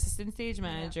is their assistant stage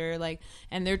manager,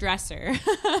 and their dresser.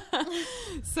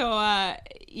 So,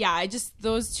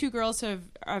 those two girls have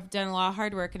done a lot of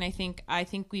hard work, and I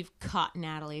think we've caught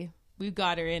Natalie. We've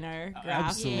got her in our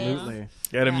grasp. Absolutely.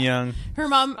 Get him young. Her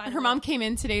mom came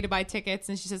in today to buy tickets,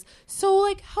 and she says, "So,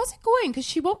 how's it going?" Because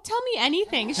she won't tell me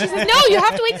anything. She says, "No, you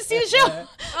have to wait to see the show."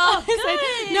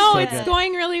 I said, "No, it's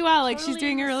going really well. Totally she's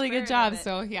doing a really good job."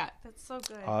 So yeah, that's so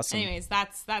good. Awesome. Anyways,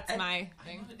 that's my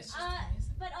thing.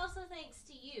 But also thanks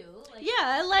to you. You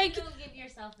don't give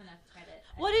yourself enough credit.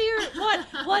 What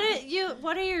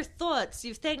are your thoughts?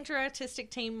 You've thanked your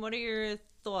artistic team. What are your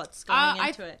thoughts going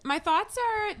into it? My thoughts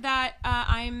are that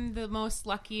I'm the most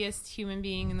luckiest human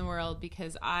being in the world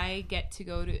because I get to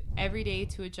go to every day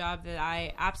to a job that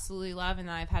I absolutely love and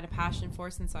that I've had a passion for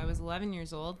since I was 11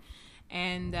 years old.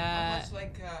 And much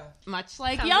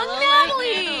like young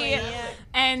Natalie. Yeah.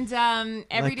 And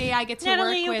every day I get to Natalie,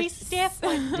 work you'll be with stiff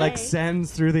one day. Like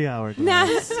sands through the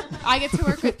hourglass. I get to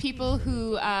work with people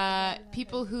who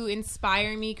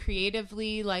inspire me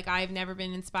creatively like I've never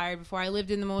been inspired before. I lived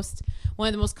in one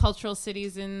of the most cultural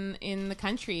cities in the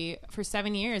country for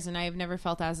 7 years, and I have never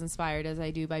felt as inspired as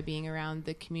I do by being around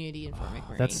the community in Fort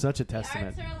McMurray. That's such a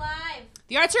testament. The arts are alive.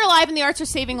 The arts are alive, and the arts are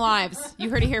saving lives. You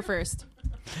heard it here first.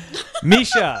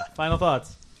 Misha, final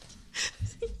thoughts.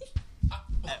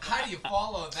 How do you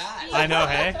follow that? I know,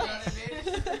 hey? You know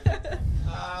what I mean?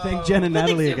 Thank Jen and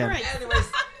Natalie again. Anyways,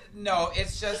 no,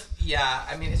 it's just,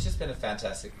 it's just been a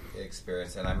fantastic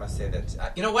experience, and I must say that,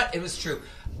 you know what, it was true.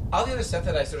 All the other stuff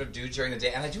that I sort of do during the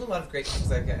day, and I do a lot of great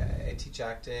things, like I teach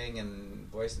acting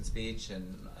and voice and speech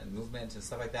and movement and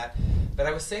stuff like that, but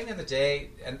I was saying the other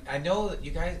day, and I know that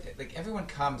you guys, everyone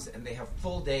comes and they have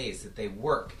full days that they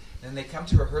work, and then they come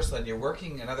to rehearsal and you're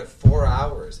working another 4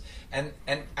 hours, and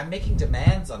I'm making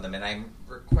demands on them, and I'm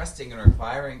requesting and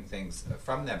requiring things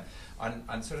from them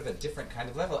on sort of a different kind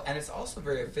of level, and it's also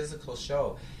very a physical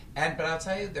show, but I'll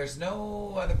tell you, there's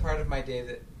no other part of my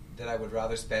day that I would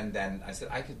rather spend than, I said,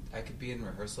 I could be in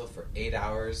rehearsal for 8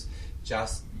 hours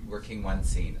just working one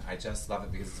scene. I just love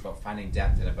it because it's about finding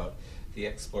depth and about the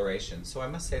exploration. So I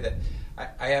must say that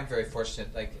I am very fortunate,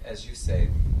 as you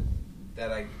say,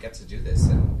 that I get to do this,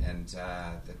 and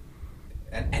I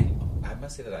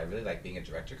must say that I really like being a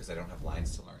director because I don't have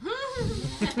lines to learn.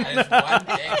 And it's one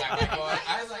day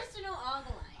I was like, supposed to know all the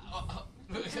lines.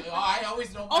 I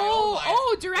always know my own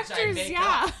lines. Directors,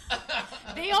 yeah.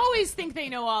 They always think they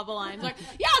know all the lines. Like,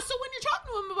 yeah, so when you're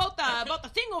talking to him about the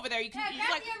thing over there, you can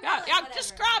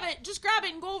just grab it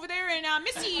and go over there and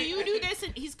Missy, you do this,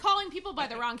 and he's calling people by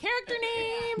the wrong character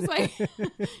names,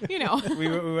 We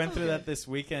went through that this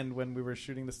weekend when we were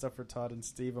shooting the stuff for Todd and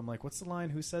Steve. I'm like, what's the line?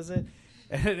 Who says it?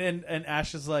 And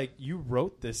Ash is like, you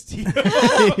wrote this, Tio.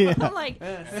 Yeah. I'm like,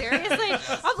 seriously? I'm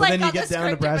But then you get down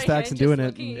to brass tacks and doing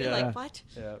it. You're like, what?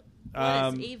 Yeah.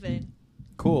 What is even?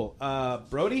 Cool.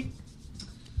 Brody?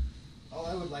 All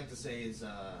I would like to say is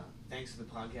thanks to the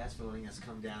podcast for letting us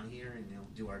come down here and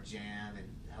do our jam and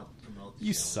help promote the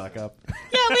You show. suck up.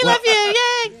 Yeah, we love you.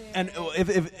 Yay! And if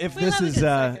We this love a is good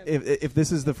sucker. if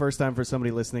this is the first time for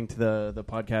somebody listening to the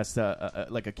podcast,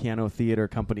 like a Keanu Theater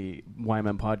Company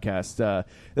YMM podcast,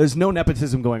 there's no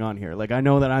nepotism going on here. Like I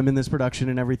know that I'm in this production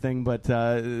and everything, but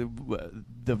the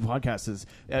podcast is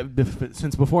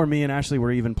since before me and Ashley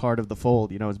were even part of the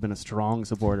fold. Has been a strong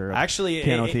supporter of Actually,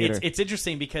 Keanu Theater. it's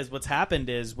interesting because what's happened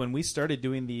is when we started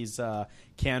doing these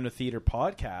Keanu Theater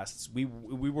podcasts, we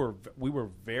were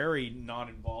very not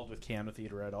involved with Keanu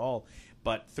Theater at all,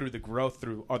 But through the growth,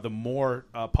 the more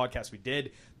podcasts we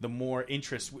did, the more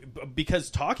interest,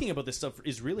 because talking about this stuff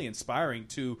is really inspiring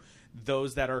to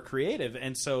those that are creative.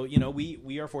 And so,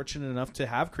 we are fortunate enough to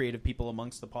have creative people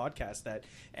amongst the podcast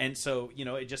and so,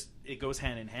 it goes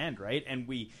hand in hand, right? And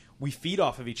we feed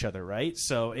off of each other, right?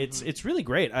 So it's really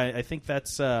great. I think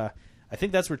that's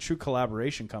where true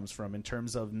collaboration comes from, in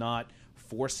terms of not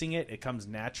forcing it. It comes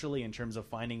naturally in terms of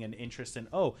finding an interest in,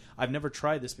 I've never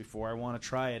tried this before, I want to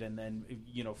try it, and then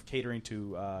catering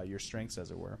to your strengths,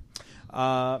 as it were.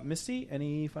 Misty,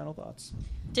 any final thoughts?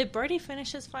 Did Brody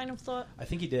finish his final thought? I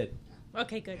think he did.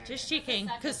 Okay, good. Just checking,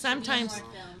 because sometimes.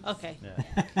 Okay.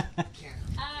 Yeah.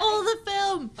 All the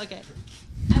film. Okay.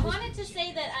 I wanted to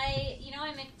say that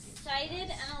I'm excited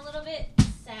and a little bit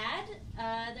sad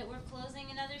that we're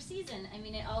closing another season. I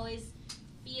mean, it always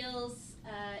feels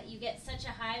you get such a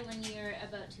high when you're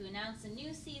about to announce a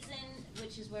new season,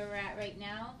 which is where we're at right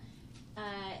now.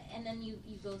 And then you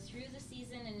go through the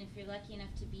season, and if you're lucky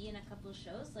enough to be in a couple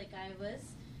shows like I was,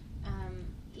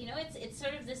 it's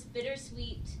sort of this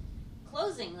bittersweet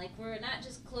closing. Like, we're not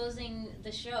just closing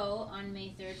the show on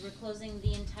May 3rd, we're closing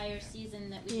the entire season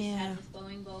that we just had with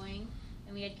Boeing,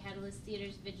 and we had Catalyst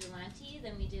Theatre's Vigilante,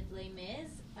 then we did Les Mis,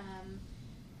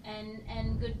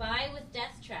 and goodbye with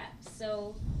Death Trap.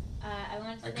 So I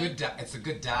wanted to it's a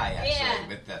good die,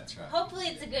 actually, with Death Trap. Hopefully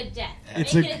it's a good death.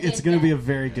 It's going to be a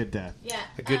very good death. Yeah.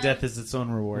 A good death is its own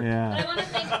reward. Yeah. But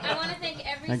I want to thank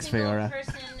every Thanks, single Feora.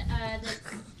 person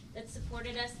that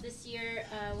supported us this year,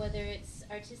 whether it's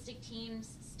artistic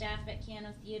teams, staff at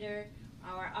Keanu Theatre,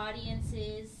 our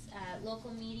audiences,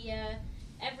 local media,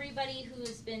 everybody who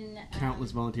has been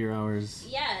Countless volunteer hours.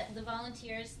 Yeah, the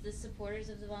volunteers, the supporters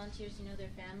of the volunteers, their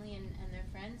family and their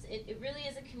friends. It really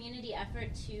is a community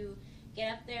effort to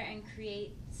get up there and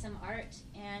create some art,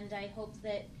 and I hope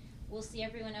that we'll see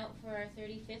everyone out for our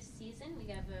 35th season.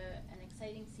 We have an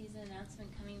exciting season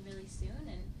announcement coming really soon,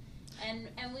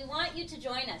 and we want you to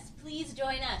join us. Please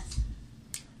join us.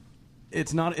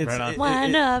 It's not. It's Right on.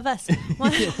 One of us.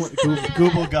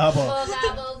 Google gobble.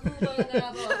 Google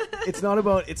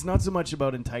gobble. It's not so much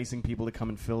about enticing people to come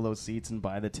and fill those seats and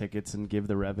buy the tickets and give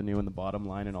the revenue and the bottom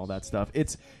line and all that stuff.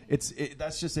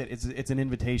 That's just it. It's an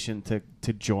invitation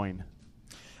to join.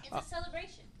 It's a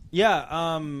celebration. Yeah,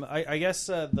 I guess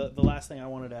the last thing I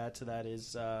wanted to add to that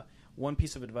is one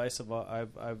piece of advice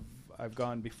I've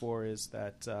gotten before is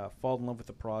that fall in love with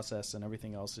the process, and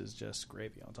everything else is just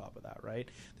gravy on top of that, right?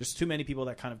 There's too many people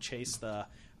that kind of chase the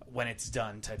when it's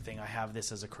done type thing. I have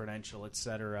this as a credential,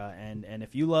 etc. And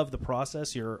if you love the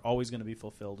process, you're always going to be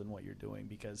fulfilled in what you're doing,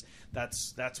 because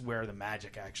that's where the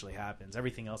magic actually happens.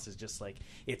 Everything else is just like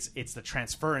it's the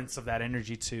transference of that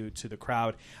energy to the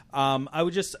crowd. I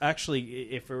would just actually,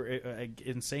 if we're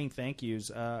in saying thank yous,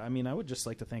 I would just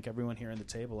like to thank everyone here on the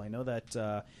table. I know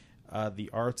that the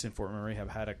arts in Fort McMurray have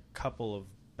had a couple of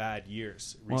bad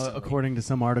years recently. Well, according to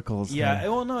some articles. Yeah,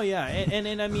 well, no, yeah,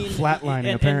 and I mean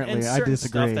flatlining. Apparently, and I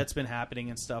disagree. Stuff that's been happening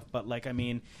and stuff, but like, I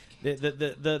mean,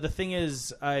 the thing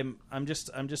is, I'm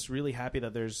just really happy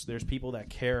that there's people that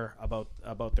care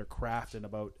about their craft and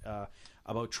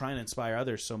about trying to inspire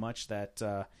others so much that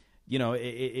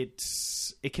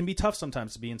it can be tough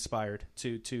sometimes to be inspired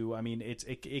to I mean,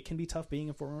 it can be tough being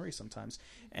in Fort McMurray sometimes,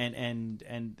 and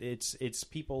it's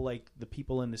people like the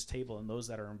people in this table and those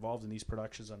that are involved in these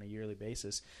productions on a yearly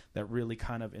basis that really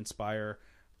kind of inspire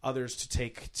others to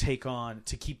take on,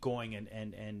 to keep going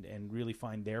and really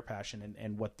find their passion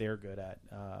and what they're good at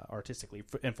artistically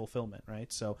and fulfillment,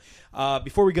 right? So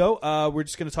before we go, we're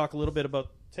just going to talk a little bit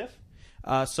about TIFF.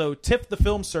 So TIFF, the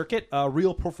film circuit,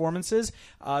 real performances.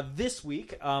 This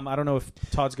week, I don't know if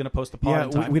Todd's going to post the pod in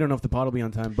time. We don't know if the pod will be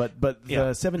on time, but the Yeah.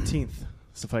 17th,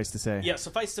 suffice to say. Yeah,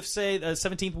 suffice to say, the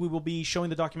 17th we will be showing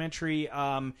the documentary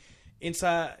Finding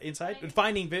Vivian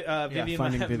Finding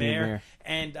Vivian Maier, Maier.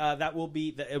 and that will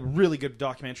be a really good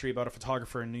documentary about a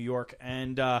photographer in New York,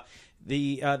 and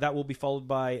that will be followed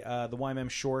by the YMM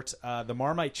short, The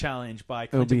Marmite Challenge by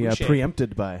It'll Clinton be Boucher.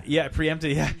 preempted by. Yeah,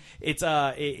 preempted. Yeah,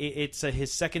 it's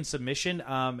his second submission,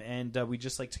 and we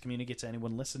just like to communicate to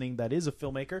anyone listening that is a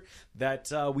filmmaker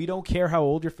that we don't care how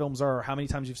old your films are or how many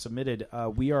times you've submitted.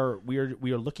 We are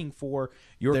looking for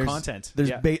your content. There's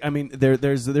Yeah.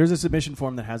 there's a submission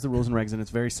form that has the rules and regs, and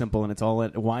it's very simple, and it's all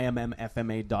at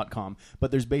ymmfma.com. But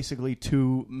there's basically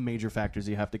two major factors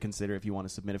you have to consider if you want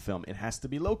to submit a film. It has to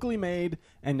be locally made,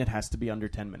 and it has to be under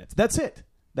 10 minutes. That's it.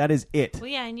 That is it. Well,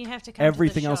 yeah, and you have to come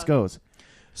Everything to the else show. goes.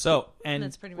 So and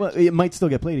That's pretty Well, much it might still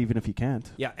get played even if you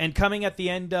can't. yeah, and coming at the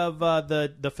end of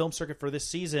the film circuit for this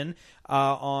season,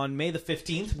 on May the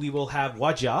 15th, we will have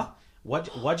Wajah.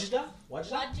 Wajda?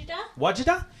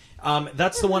 Wajda?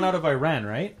 That's the one out of Iran,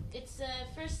 right? It's the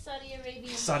first Saudi Arabian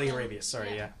Saudi film. Arabia,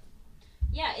 sorry, yeah.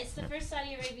 Yeah, it's the first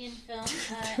Saudi Arabian film,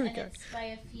 and it's by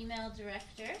a female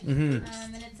director. Mhm.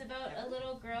 And it's about a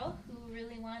little girl who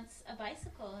really wants a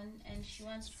bicycle, and she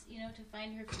wants, to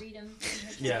find her freedom in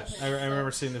her Yeah, childhood. I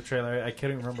remember seeing the trailer. I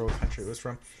can't even remember what country it was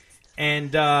from.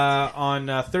 And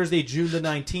on Thursday, June the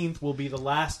 19th, will be the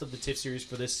last of the TIFF series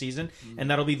for this season, and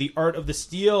that'll be The Art of the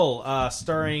Steal,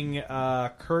 starring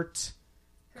Kurt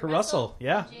Russell.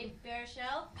 Yeah. Jay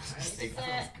Baruchel.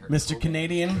 Mr.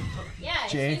 Canadian. Yeah,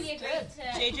 it's Jay. going to be a great,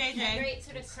 JJJ. great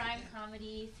sort of crime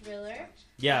comedy thriller.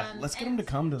 Yeah. Let's get him to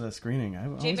come to the screening. I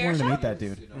always Jay wanted to Baruchel? meet that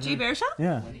dude. Jay Baruchel?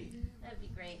 Yeah. That'd be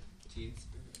great.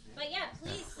 But yeah,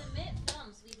 please submit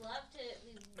films. We'd love to.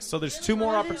 So there's two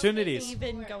more opportunities.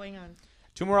 Even going on.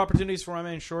 Two more opportunities for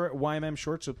YMM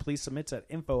Short, so please submit at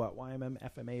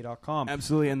info@ymmfma.com.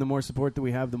 Absolutely, and the more support that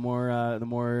we have, the more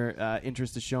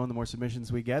interest is shown, the more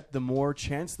submissions we get, the more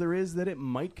chance there is that it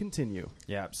might continue.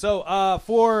 Yeah. So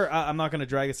I'm not going to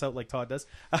drag this out like Todd does.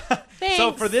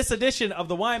 So for this edition of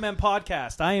the YMM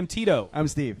podcast, I am Tito. I'm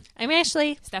Steve. I'm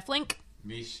Ashley. Steph Link.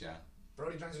 Misha.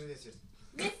 Brody joins us this year.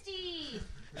 Misty!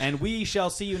 And we shall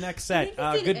see you next set.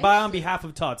 I think Goodbye it's- on behalf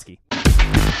of Todsky.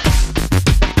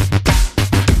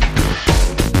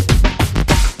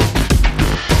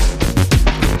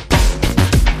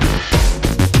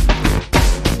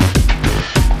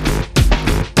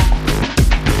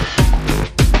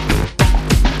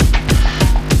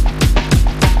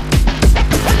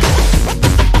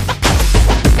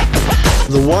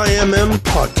 The YMM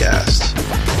Podcast,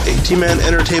 a T-Man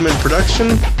Entertainment production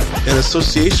in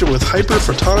association with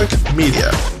Hyperphotonic Media.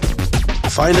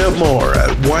 Find out more at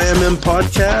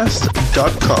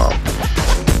ymmpodcast.com.